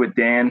partnered with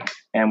Dan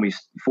and we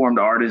formed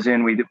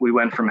Artisan, we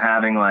went from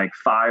having like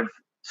 5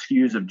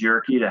 SKUs of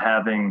jerky to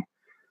having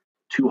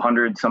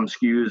 200 some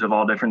SKUs of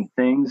all different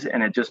things.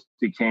 And it just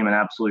became an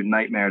absolute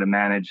nightmare to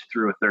manage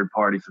through a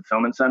third-party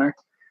fulfillment center.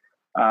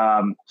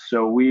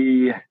 So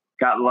we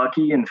got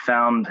lucky and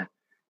found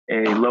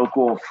a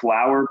local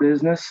flour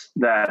business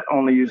that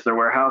only used their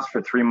warehouse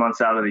for 3 months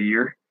out of the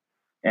year.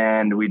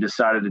 And we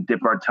decided to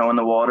dip our toe in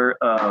the water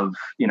of,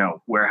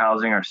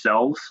 warehousing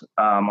ourselves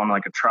on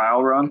like a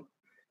trial run.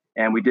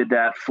 And we did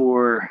that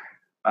for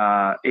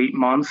 8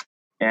 months,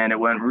 and it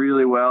went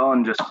really well.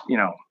 And just,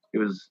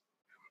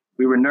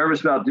 we were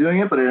nervous about doing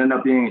it, but it ended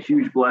up being a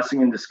huge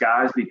blessing in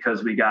disguise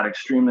because we got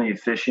extremely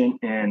efficient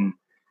in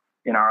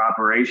our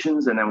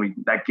operations. And then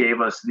that gave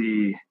us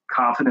the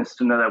confidence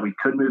to know that we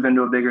could move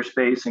into a bigger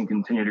space and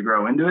continue to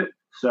grow into it.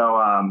 So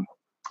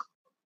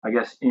I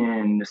guess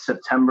in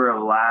September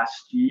of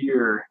last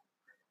year,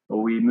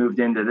 we moved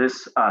into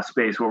this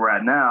space where we're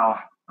at now,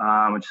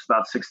 which is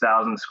about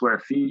 6,000 square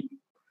feet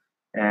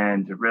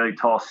and really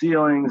tall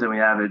ceilings. And we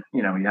have it,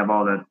 we have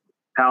all the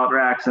pallet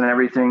racks and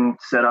everything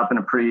set up in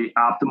a pretty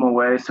optimal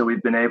way. So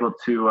we've been able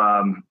to,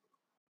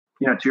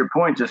 to your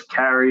point, just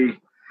carry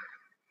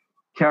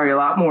a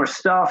lot more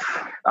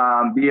stuff,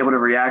 be able to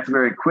react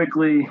very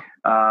quickly.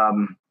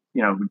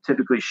 We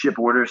typically ship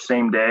orders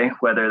same day,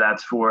 whether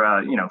that's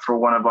for, for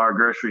one of our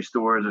grocery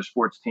stores or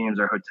sports teams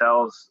or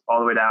hotels, all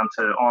the way down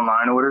to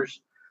online orders.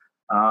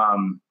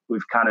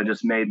 We've kind of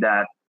just made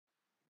that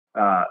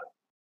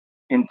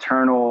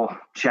internal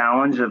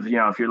challenge of,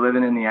 if you're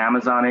living in the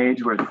Amazon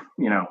age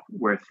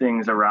where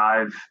things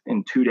arrive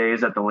in 2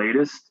 days at the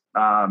latest,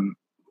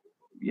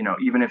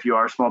 even if you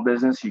are a small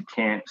business, you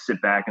can't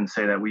sit back and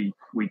say that we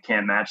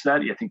can't match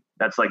that. I think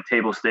that's like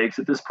table stakes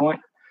at this point.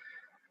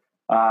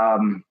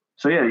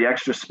 So yeah, the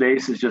extra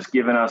space has just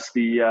given us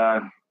the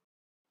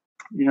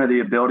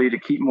ability to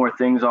keep more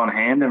things on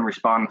hand and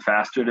respond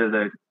faster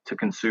to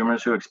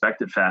consumers who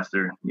expect it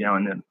faster,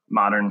 in the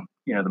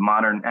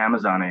modern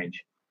Amazon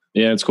age.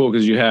 Yeah, it's cool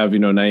because you have,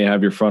 now you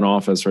have your front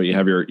office, right? You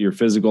have your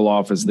physical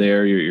office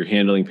there. You're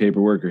handling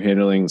paperwork, you're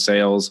handling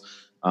sales,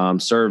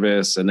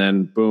 service, and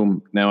then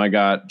boom, now I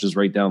got just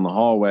right down the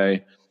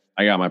hallway,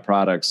 I got my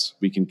products.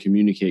 We can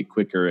communicate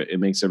quicker. It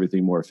makes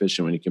everything more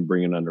efficient when you can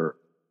bring it under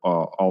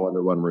all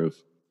under one roof.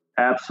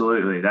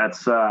 Absolutely.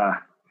 That's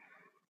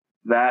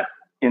that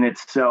in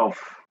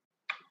itself.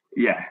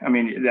 Yeah. I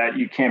mean, that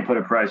you can't put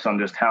a price on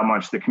just how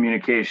much the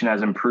communication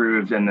has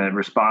improved and the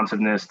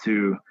responsiveness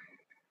to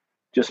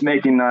just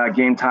making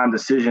game time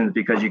decisions,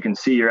 because you can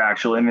see your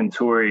actual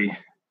inventory,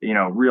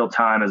 real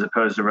time, as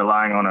opposed to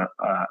relying on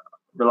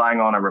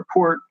a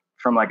report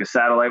from like a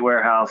satellite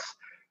warehouse,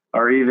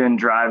 or even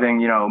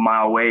driving, a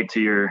mile away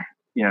to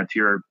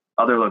your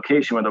other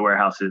location where the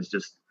warehouse is.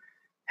 Just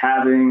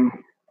having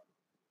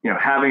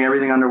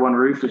everything under one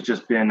roof has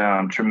just been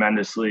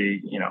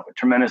tremendously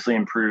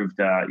improved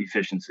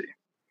efficiency.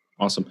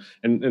 Awesome.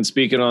 And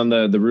speaking on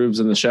the roofs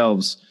and the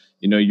shelves,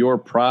 your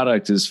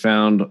product is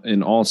found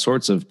in all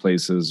sorts of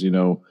places,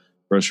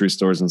 grocery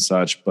stores and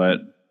such. But,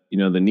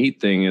 the neat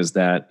thing is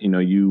that,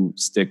 you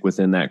stick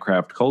within that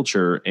craft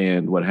culture.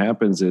 And what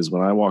happens is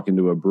when I walk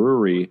into a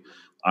brewery,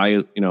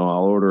 I'll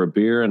order a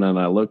beer, and then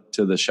I look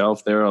to the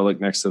shelf there. I'll look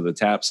next to the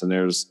taps, and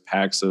there's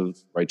packs of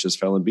Righteous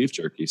Felon beef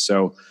jerky.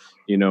 So,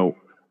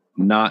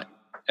 not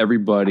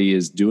everybody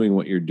is doing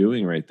what you're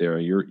doing right there.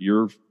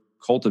 You're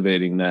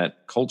cultivating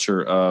that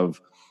culture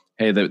of,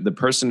 hey, the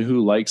person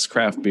who likes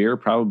craft beer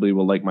probably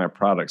will like my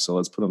product. So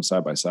let's put them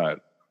side by side.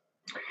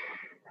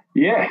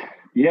 Yeah.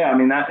 I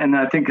mean, and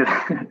I think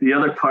the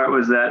other part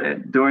was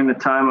that during the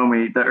time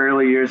when the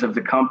early years of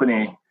the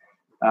company,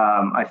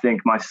 I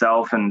think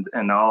myself and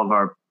all of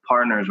our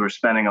partners were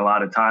spending a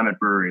lot of time at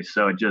breweries.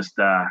 So it just,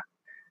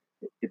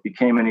 it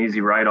became an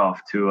easy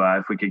write-off to,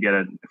 if we could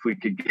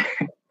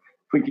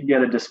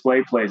get a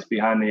display place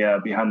behind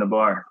the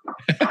bar.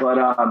 But,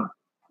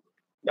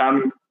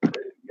 I'm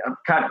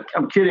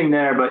kidding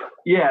there, but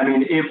yeah, I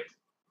mean,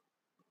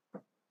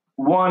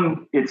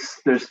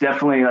 there's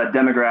definitely a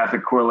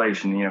demographic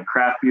correlation.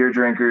 Craft beer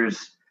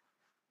drinkers,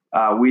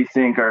 we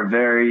think, are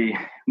very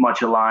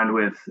much aligned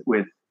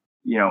with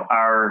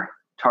our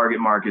target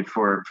market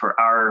for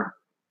our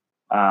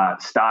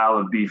style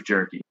of beef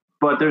jerky.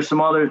 But there's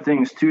some other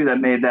things too that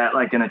made that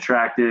like an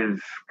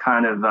attractive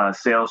kind of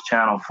sales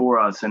channel for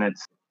us. And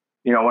it's,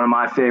 one of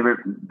my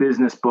favorite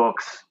business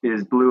books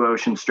is Blue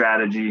Ocean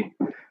Strategy,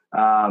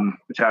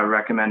 which I would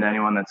recommend to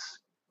anyone that's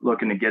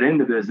looking to get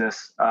into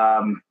business.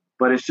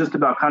 But it's just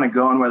about kind of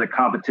going where the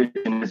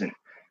competition isn't,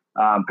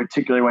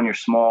 particularly when you're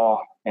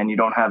small and you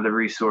don't have the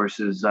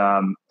resources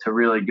to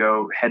really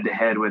go head to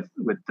head with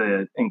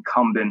the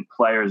incumbent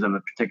players of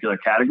a particular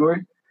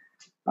category.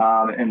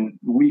 And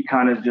we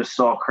kind of just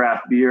saw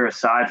craft beer,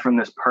 aside from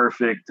this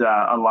perfect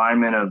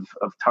alignment of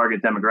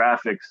target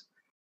demographics,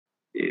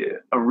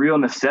 a real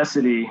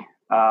necessity.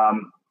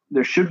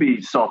 There should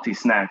be salty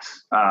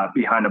snacks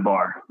behind a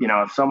bar.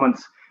 If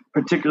someone's,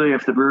 particularly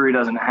if the brewery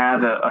doesn't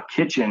have a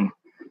kitchen,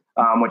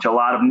 which a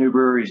lot of new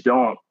breweries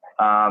don't,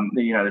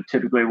 they're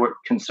typically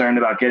concerned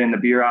about getting the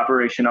beer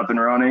operation up and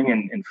running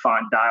and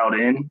dialed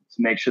in to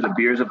make sure the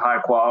beer's of high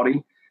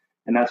quality.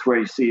 And that's where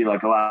you see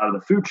like a lot of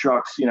the food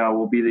trucks,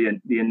 will be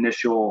the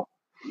initial,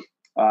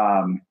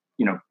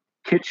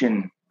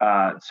 kitchen,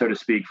 so to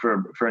speak,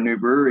 for a new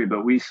brewery.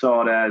 But we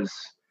saw it as,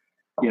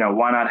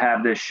 why not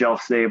have this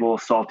shelf stable,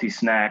 salty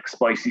snack,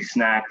 spicy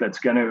snack that's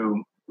going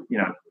to,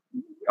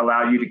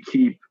 allow you to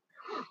keep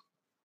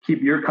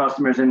your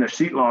customers in their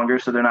seat longer,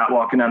 so they're not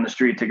walking down the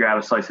street to grab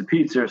a slice of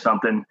pizza or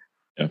something.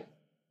 Yeah.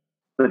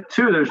 But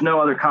two, there's no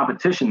other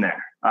competition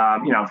there.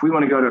 If we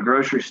want to go to a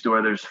grocery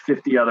store, there's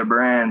 50 other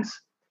brands,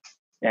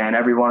 and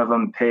every one of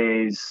them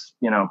pays,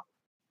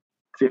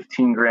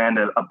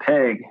 $15,000 a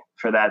peg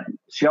for that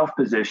shelf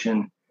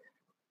position.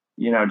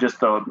 Just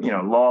the,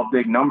 law of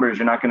big numbers,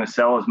 you're not going to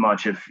sell as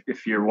much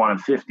if you're one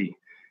of 50.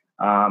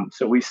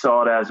 So we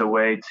saw it as a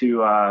way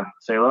to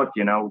say, look,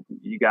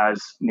 you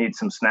guys need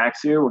some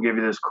snacks here. We'll give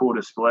you this cool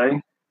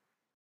display.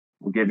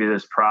 We'll give you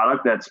this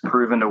product that's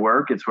proven to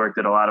work. It's worked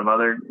at a lot of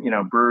other,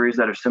 breweries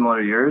that are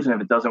similar to yours. And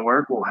if it doesn't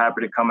work, we're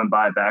happy to come and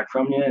buy it back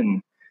from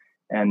you.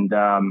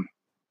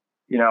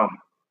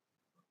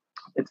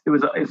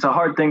 It's a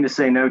hard thing to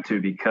say no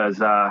to,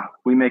 because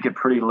we make it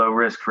pretty low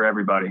risk for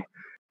everybody,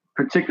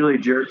 particularly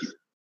Jerky.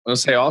 I'll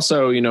say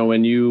also,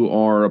 when you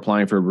are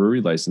applying for a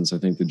brewery license, I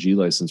think the G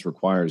license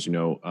requires,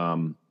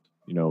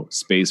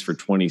 space for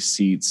 20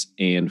 seats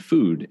and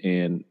food,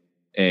 and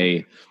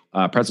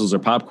pretzels or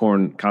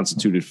popcorn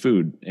constituted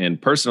food.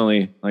 And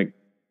personally, like,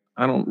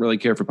 I don't really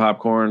care for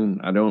popcorn.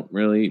 I don't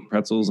really eat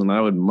pretzels, and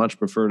I would much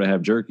prefer to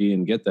have jerky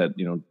and get that,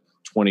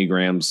 20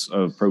 grams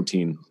of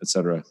protein, et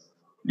cetera.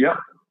 Yep.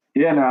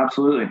 Yeah, no,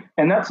 absolutely.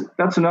 And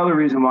that's another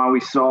reason why we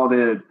saw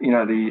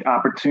the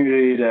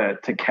opportunity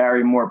to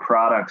carry more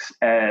products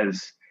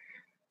as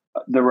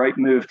the right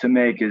move to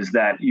make, is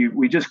that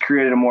we just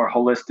created a more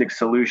holistic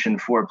solution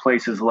for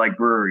places like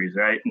breweries,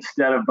 right?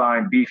 Instead of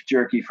buying beef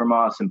jerky from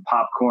us and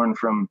popcorn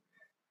from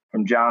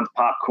John's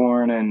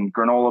Popcorn and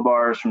granola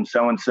bars from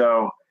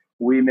so-and-so,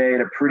 we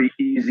made a pretty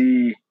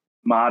easy,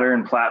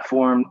 modern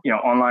platform,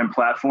 online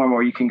platform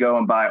where you can go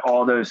and buy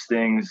all those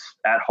things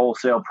at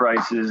wholesale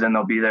prices, and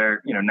they'll be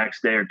there,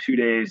 next day or 2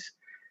 days.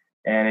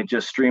 And it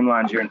just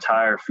streamlines your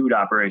entire food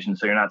operation.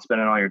 So you're not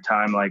spending all your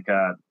time like,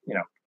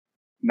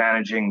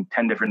 managing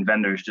 10 different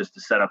vendors just to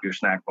set up your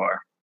snack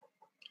bar.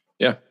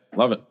 Yeah.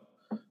 Love it.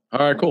 All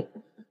right, cool.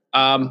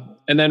 And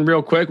then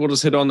real quick, we'll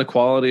just hit on the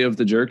quality of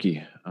the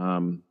jerky.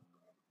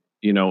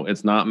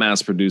 It's not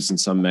mass produced in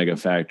some mega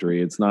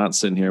factory. It's not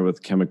sitting here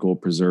with chemical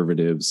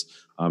preservatives.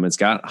 It's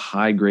got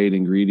high grade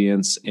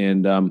ingredients,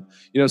 and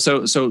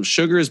so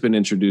sugar has been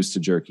introduced to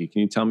jerky. Can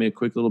you tell me a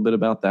quick little bit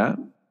about that?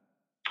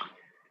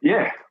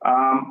 Yeah.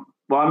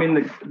 Well, I mean,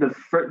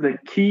 the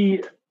key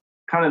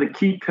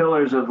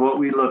pillars of what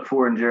we look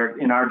for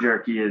in our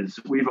jerky is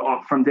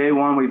from day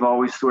one, we've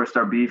always sourced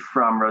our beef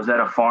from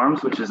Rosetta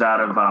Farms, which is out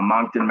of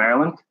Moncton,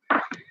 Maryland,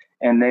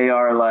 and they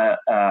are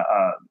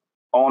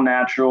all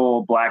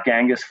natural Black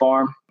Angus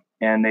farm,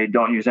 and they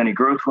don't use any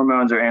growth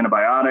hormones or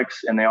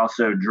antibiotics. And they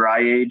also dry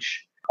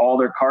age all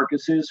their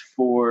carcasses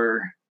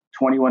for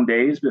 21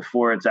 days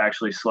before it's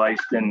actually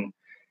sliced and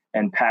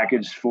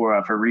packaged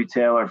for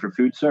retail or for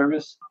food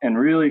service. And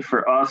really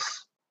for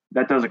us,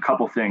 that does a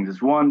couple things.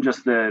 It's one,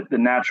 just the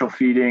natural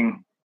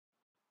feeding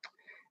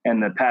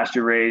and the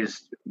pasture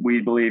raised, we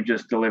believe,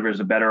 just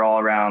delivers a better all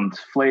around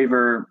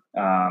flavor.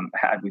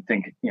 We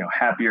think,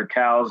 happier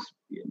cows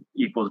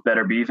equals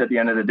better beef at the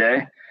end of the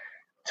day.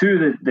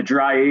 Two, the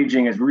dry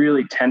aging is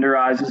really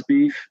tenderizes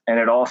beef, and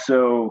it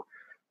also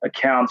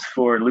accounts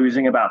for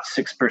losing about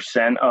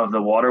 6% of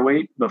the water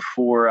weight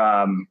before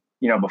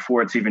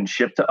it's even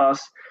shipped to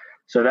us.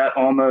 So that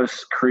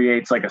almost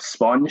creates like a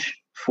sponge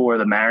for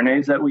the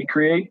marinades that we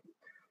create.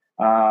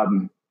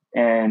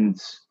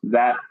 And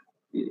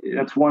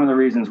that's one of the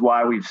reasons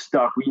why we've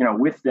stuck,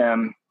 with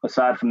them,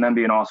 aside from them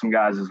being awesome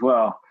guys as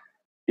well,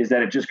 is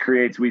that it just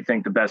creates, we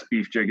think, the best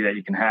beef jerky that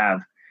you can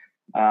have.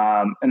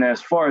 And then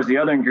as far as the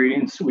other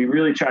ingredients, we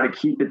really try to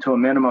keep it to a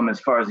minimum as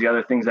far as the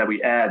other things that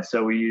we add.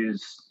 So we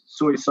use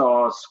soy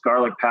sauce,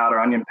 garlic powder,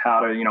 onion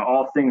powder,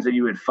 all things that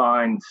you would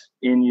find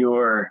in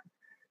your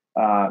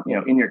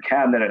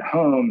cabinet at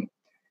home.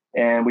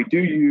 And we do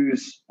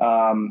use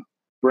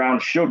brown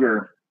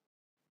sugar,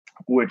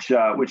 which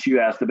you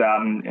asked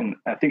about. And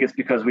I think it's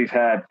because we've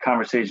had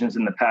conversations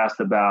in the past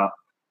about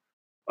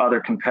other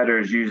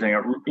competitors using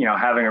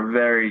having a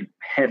very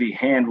heavy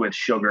hand with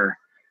sugar.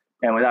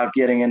 And without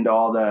getting into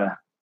all the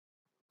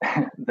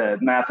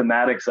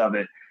mathematics of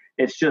it,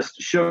 it's just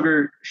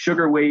sugar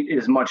weight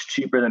is much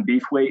cheaper than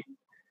beef weight.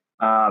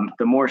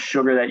 The more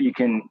sugar that you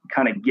can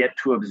kind of get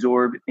to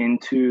absorb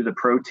into the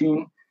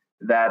protein,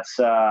 that's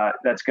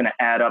going to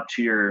add up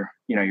to your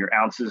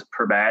ounces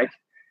per bag.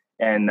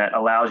 and that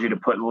allows you to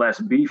put less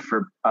beef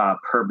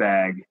per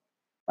bag.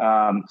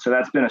 So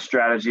that's been a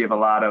strategy of a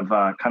lot of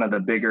kind of the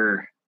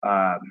bigger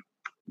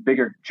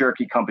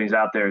jerky companies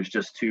out there, is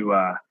just to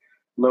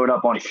load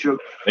up on sugar.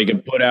 They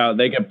can put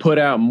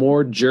out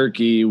more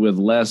jerky with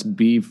less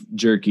beef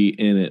jerky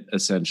in it,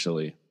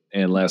 essentially,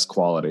 and less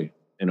quality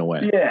in a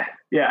way.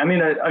 Yeah. I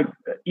mean, a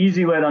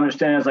easy way to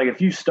understand is like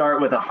if you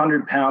start with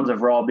 100 pounds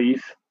of raw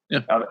beef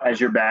as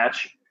your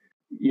batch,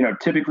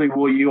 typically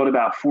we'll yield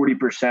about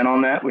 40%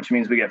 on that, which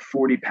means we get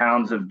 40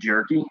 pounds of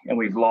jerky, and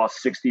we've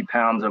lost 60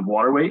 pounds of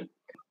water weight.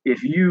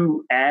 If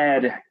you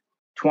add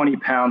 20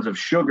 pounds of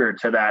sugar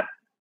to that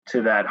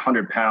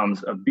 100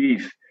 pounds of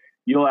beef,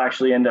 you'll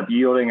actually end up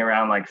yielding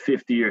around like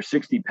 50 or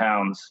 60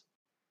 pounds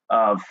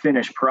of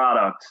finished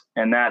product.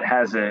 And that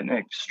has an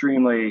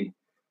extremely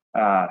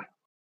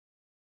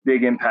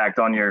big impact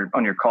on your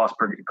cost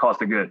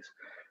of goods.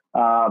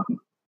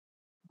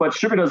 But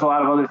sugar does a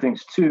lot of other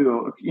things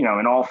too,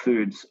 in all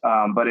foods.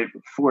 But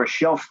for a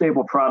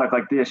shelf-stable product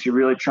like this, you're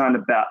really trying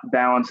to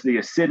balance the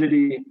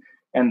acidity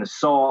and the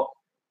salt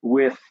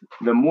with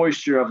the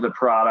moisture of the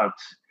product,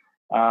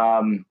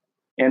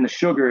 and the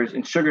sugars.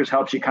 And sugars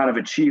helps you kind of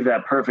achieve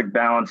that perfect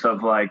balance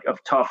of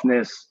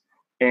toughness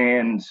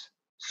and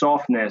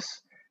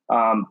softness,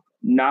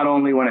 not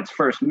only when it's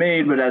first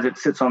made, but as it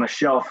sits on the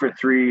shelf for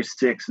 3,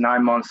 6,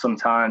 9 months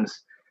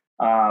sometimes.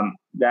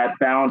 That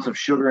balance of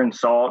sugar and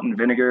salt and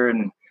vinegar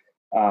and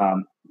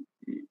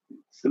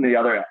some of the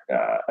other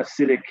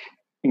acidic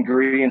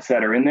ingredients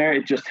that are in there,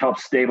 it just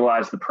helps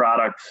stabilize the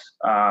products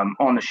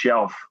on the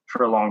shelf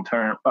for the long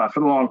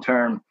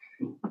term.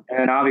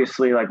 And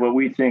obviously, like what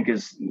we think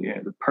is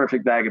the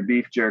perfect bag of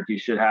beef jerky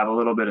should have a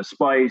little bit of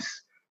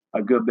spice,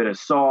 a good bit of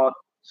salt,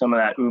 some of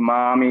that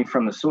umami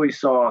from the soy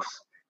sauce,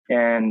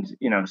 and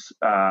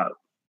a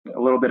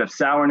little bit of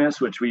sourness,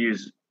 which we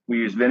use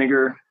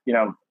vinegar,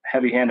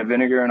 heavy hand of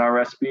vinegar in our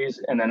recipes.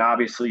 And then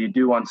obviously you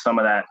do want some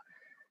of that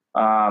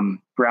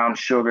brown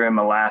sugar and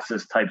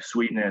molasses type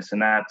sweetness,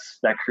 and that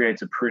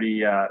creates a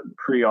pretty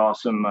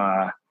awesome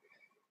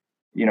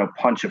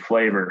punch of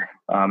flavor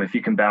if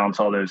you can balance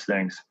all those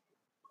things.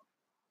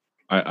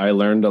 I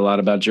learned a lot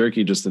about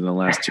jerky just in the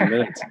last 2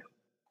 minutes.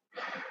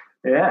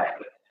 Yeah,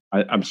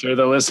 I'm sure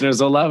the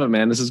listeners will love it,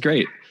 man. This is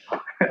great.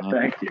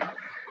 Thank you.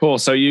 Cool.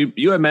 So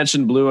you had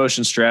mentioned Blue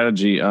Ocean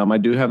Strategy. I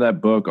do have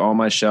that book on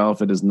my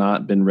shelf. It has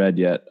not been read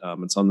yet.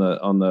 It's on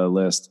the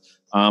list.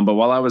 But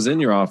while I was in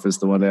your office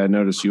the one day, I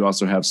noticed you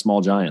also have Small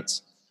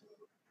Giants.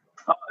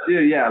 Oh,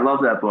 dude, yeah, I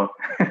love that book.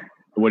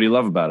 What do you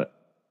love about it?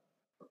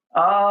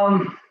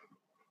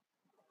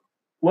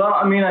 Well,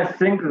 I mean, I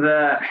think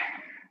that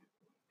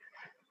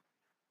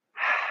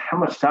how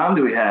much time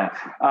do we have?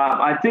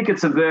 I think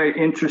it's a very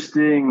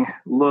interesting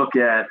look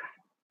at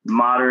the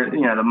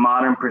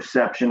modern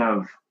perception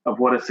of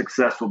what a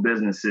successful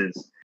business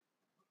is,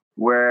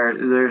 where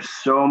there's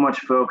so much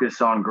focus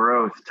on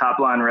growth, top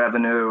line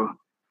revenue.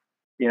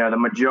 The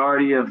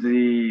majority of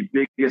the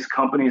biggest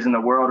companies in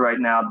the world right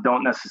now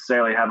don't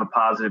necessarily have a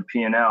positive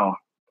P&L,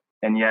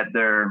 and yet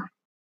they're,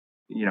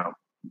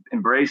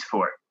 embraced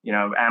for it.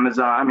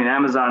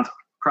 Amazon's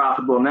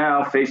profitable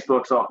now.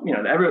 Facebook's all,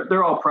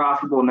 they're all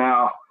profitable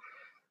now.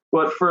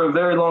 But for a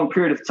very long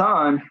period of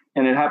time,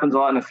 and it happens a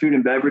lot in the food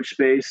and beverage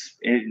space,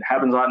 it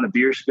happens a lot in the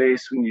beer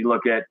space when you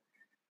look at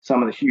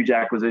some of the huge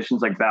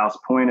acquisitions like Ballast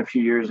Point a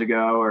few years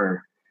ago,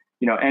 or,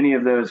 any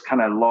of those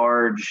kind of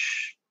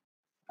large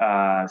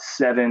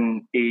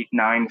 7, 8,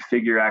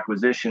 9-figure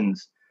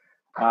acquisitions.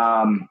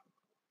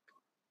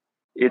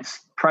 It's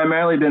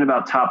primarily been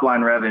about top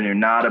line revenue,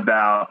 not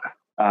about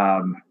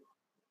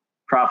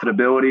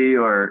profitability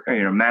or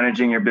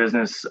managing your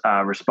business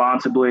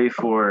responsibly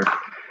for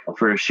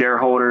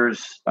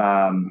shareholders,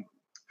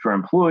 for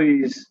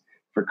employees,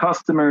 for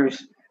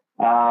customers.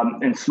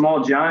 And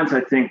Small Giants,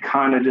 I think,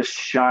 kind of just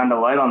shined a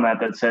light on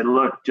that said,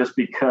 look, just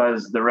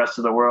because the rest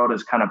of the world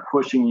is kind of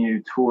pushing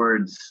you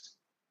towards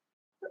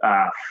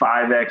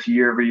 5x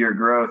year-over-year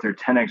growth or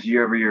 10x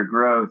year-over-year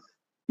growth,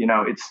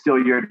 it's still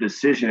your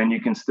decision, and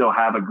you can still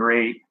have a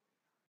great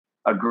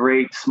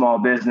small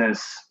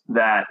business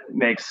that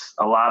makes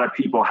a lot of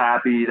people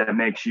happy, that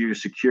makes you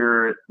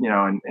secure,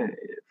 and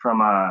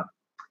from a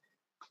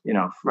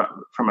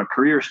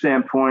career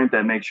standpoint,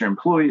 that makes your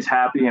employees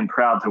happy and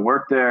proud to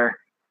work there.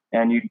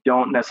 And you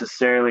don't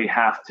necessarily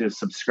have to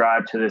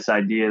subscribe to this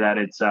idea that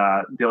it's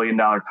a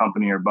billion-dollar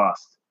company or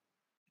bust.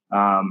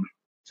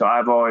 So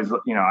I've always,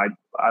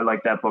 I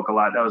like that book a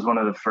lot. That was one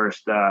of the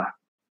first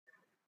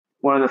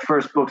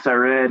books I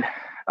read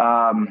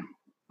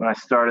when I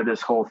started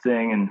this whole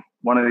thing. And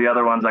one of the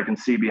other ones I can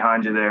see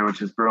behind you there,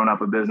 which is Brewing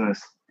Up a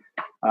Business,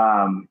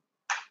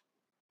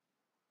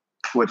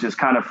 which is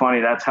kind of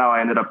funny. That's how I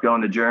ended up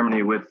going to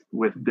Germany with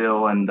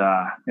Bill and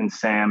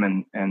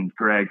Sam and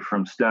Greg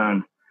from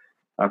Stone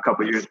a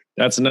couple years.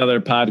 That's another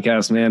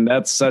podcast, man.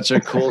 That's such a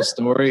cool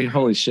story.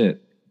 Holy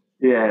shit.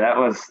 Yeah, that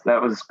was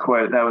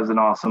an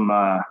awesome.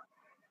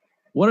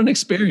 What an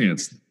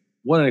experience.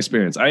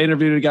 I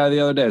interviewed a guy the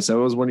other day. So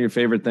it was one of your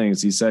favorite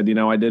things. He said,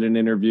 I did an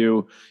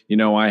interview,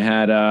 I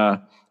had,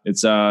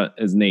 it's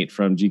Nate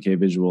from GK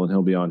Visual, and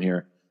he'll be on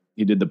here.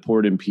 he did the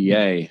port in PA,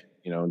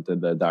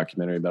 did the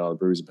documentary about all the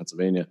breweries in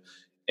Pennsylvania.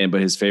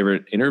 But his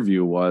favorite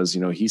interview was,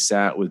 he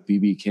sat with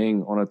BB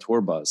King on a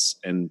tour bus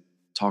and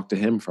talked to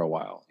him for a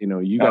while.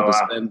 You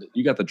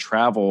got to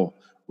travel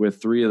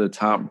with 3 of the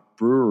top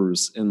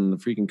brewers in the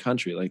freaking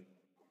country. Like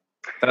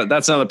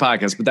that's another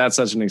podcast, but that's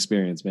such an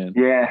experience, man.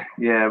 Yeah.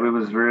 It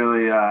was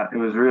really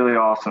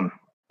awesome.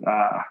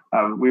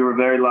 We were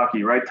very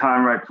lucky, right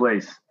time, right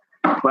place.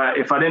 But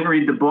if I didn't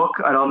read the book,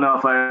 I don't know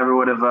if I ever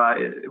would have,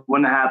 it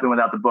wouldn't have happened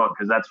without the book.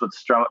 Cause that's what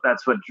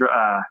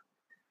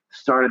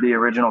started the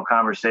original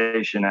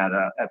conversation at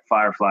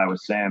Firefly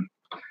with Sam.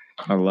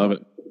 I love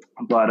it.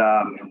 But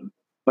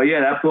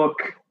yeah, that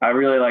book, I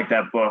really like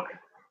that book.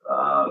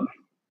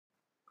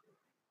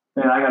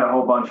 And I got a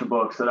whole bunch of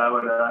books that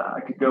I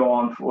could go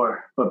on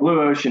for. But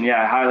Blue Ocean,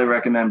 yeah, I highly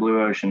recommend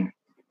Blue Ocean.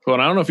 Well,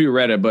 I don't know if you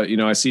read it, but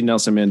I see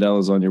Nelson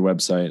Mandela's on your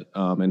website,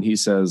 and he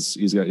says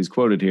he's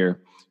quoted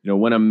here.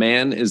 When a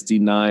man is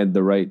denied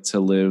the right to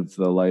live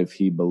the life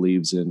he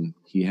believes in,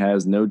 he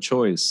has no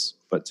choice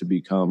but to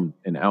become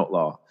an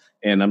outlaw.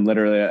 And I'm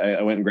literally,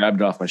 I went and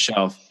grabbed it off my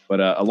shelf. But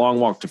A Long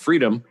Walk to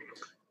Freedom,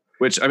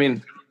 which, I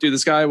mean, dude,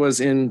 this guy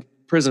was in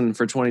prison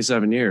for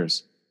 27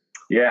 years.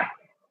 Yeah.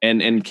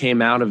 And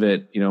came out of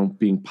it,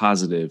 being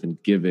positive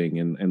and giving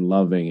and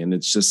loving. And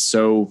it's just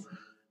so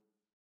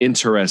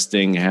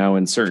interesting how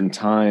in certain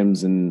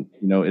times and,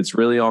 it's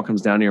really all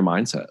comes down to your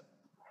mindset.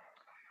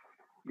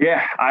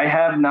 Yeah, I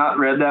have not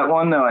read that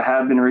one, though. I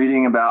have been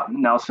reading about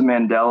Nelson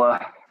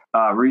Mandela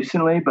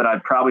recently, but I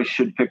probably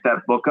should pick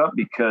that book up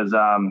because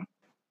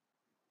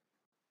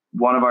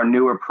one of our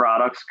newer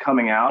products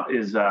coming out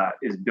is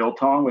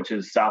biltong, which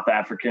is South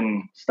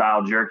African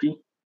style jerky.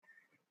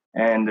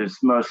 And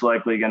it's most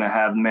likely going to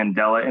have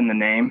Mandela in the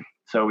name.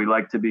 So we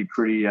like to be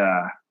pretty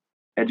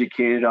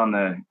educated on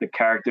the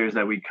characters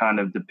that we kind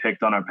of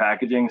depict on our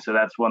packaging. So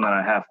that's one that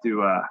I have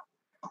to,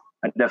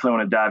 I definitely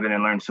want to dive in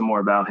and learn some more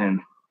about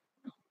him.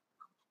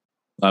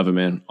 Love it,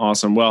 man.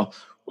 Awesome. Well,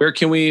 where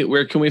can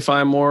we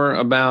find more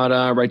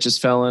about Righteous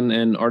Felon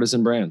and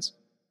Artisan Brands?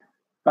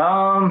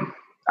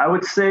 I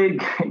would say,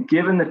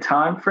 given the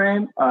time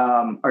frame,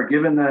 or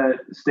given the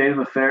state of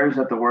affairs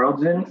that the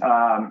world's in,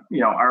 our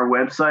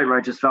website,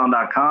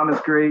 righteousfelon.com, is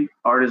great.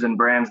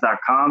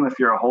 Artisanbrands.com if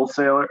you're a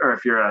wholesaler, or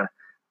if you're a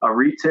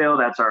retail,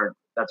 that's our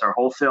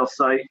wholesale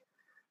site.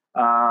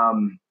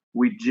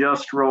 We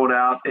just rolled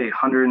out a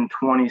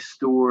 120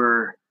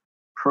 store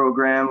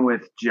program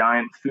with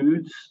Giant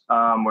Foods,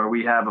 where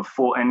we have a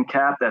full end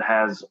cap that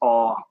has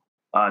all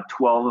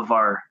 12 of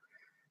our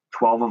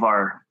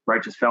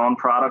Righteous Felon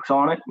products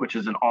on it, which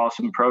is an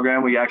awesome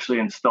program. We actually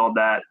installed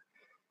that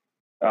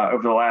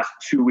over the last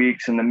 2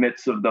 weeks in the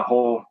midst of the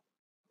whole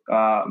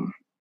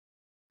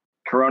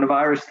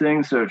coronavirus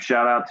thing. So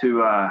shout out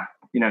to our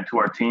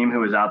team who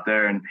was out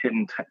there and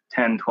hitting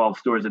 10, 12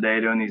 stores a day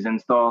doing these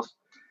installs.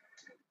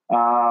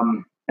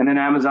 And then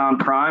Amazon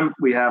Prime,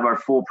 we have our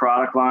full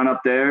product line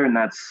up there, and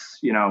that's,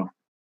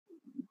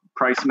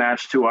 price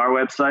matched to our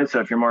website.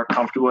 So if you're more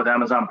comfortable with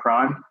Amazon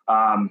Prime,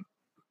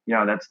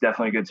 that's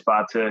definitely a good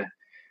spot to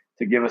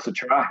give us a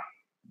try.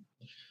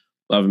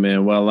 Love it,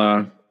 man.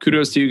 Well,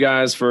 kudos to you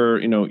guys for,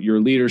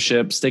 your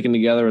leadership, sticking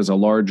together as a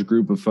large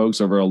group of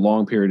folks over a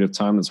long period of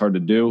time. That's hard to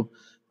do.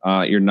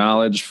 Your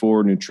knowledge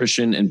for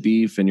nutrition and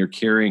beef, and your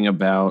caring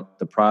about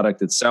the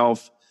product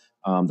itself,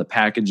 the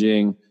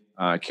packaging,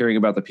 caring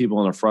about the people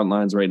on the front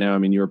lines right now. I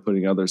mean, you're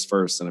putting others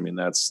first. And I mean,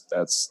 that's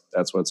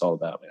what it's all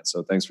about, man.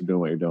 So thanks for doing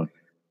what you're doing.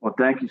 Well,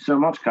 thank you so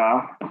much,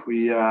 Kyle.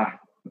 We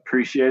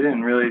appreciate it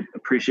and really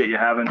appreciate you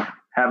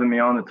having me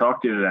on to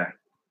talk to you today.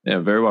 Yeah,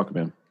 very welcome,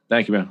 man.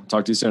 Thank you, man. I'll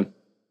talk to you soon.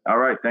 All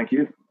right. Thank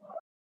you.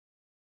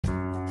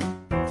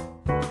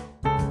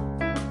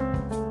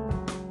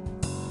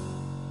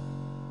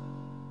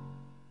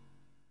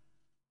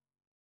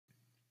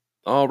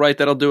 All right,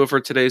 that'll do it for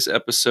today's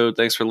episode.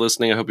 Thanks for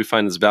listening. I hope you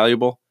find this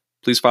valuable.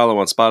 Please follow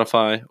on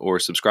Spotify or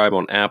subscribe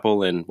on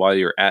Apple. And while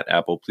you're at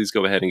Apple, please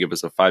go ahead and give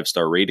us a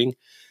 5-star rating.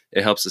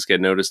 It helps us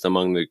get noticed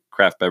among the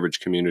craft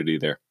beverage community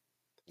there.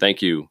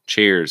 Thank you.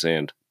 Cheers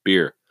and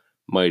beer.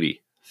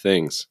 Mighty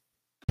things.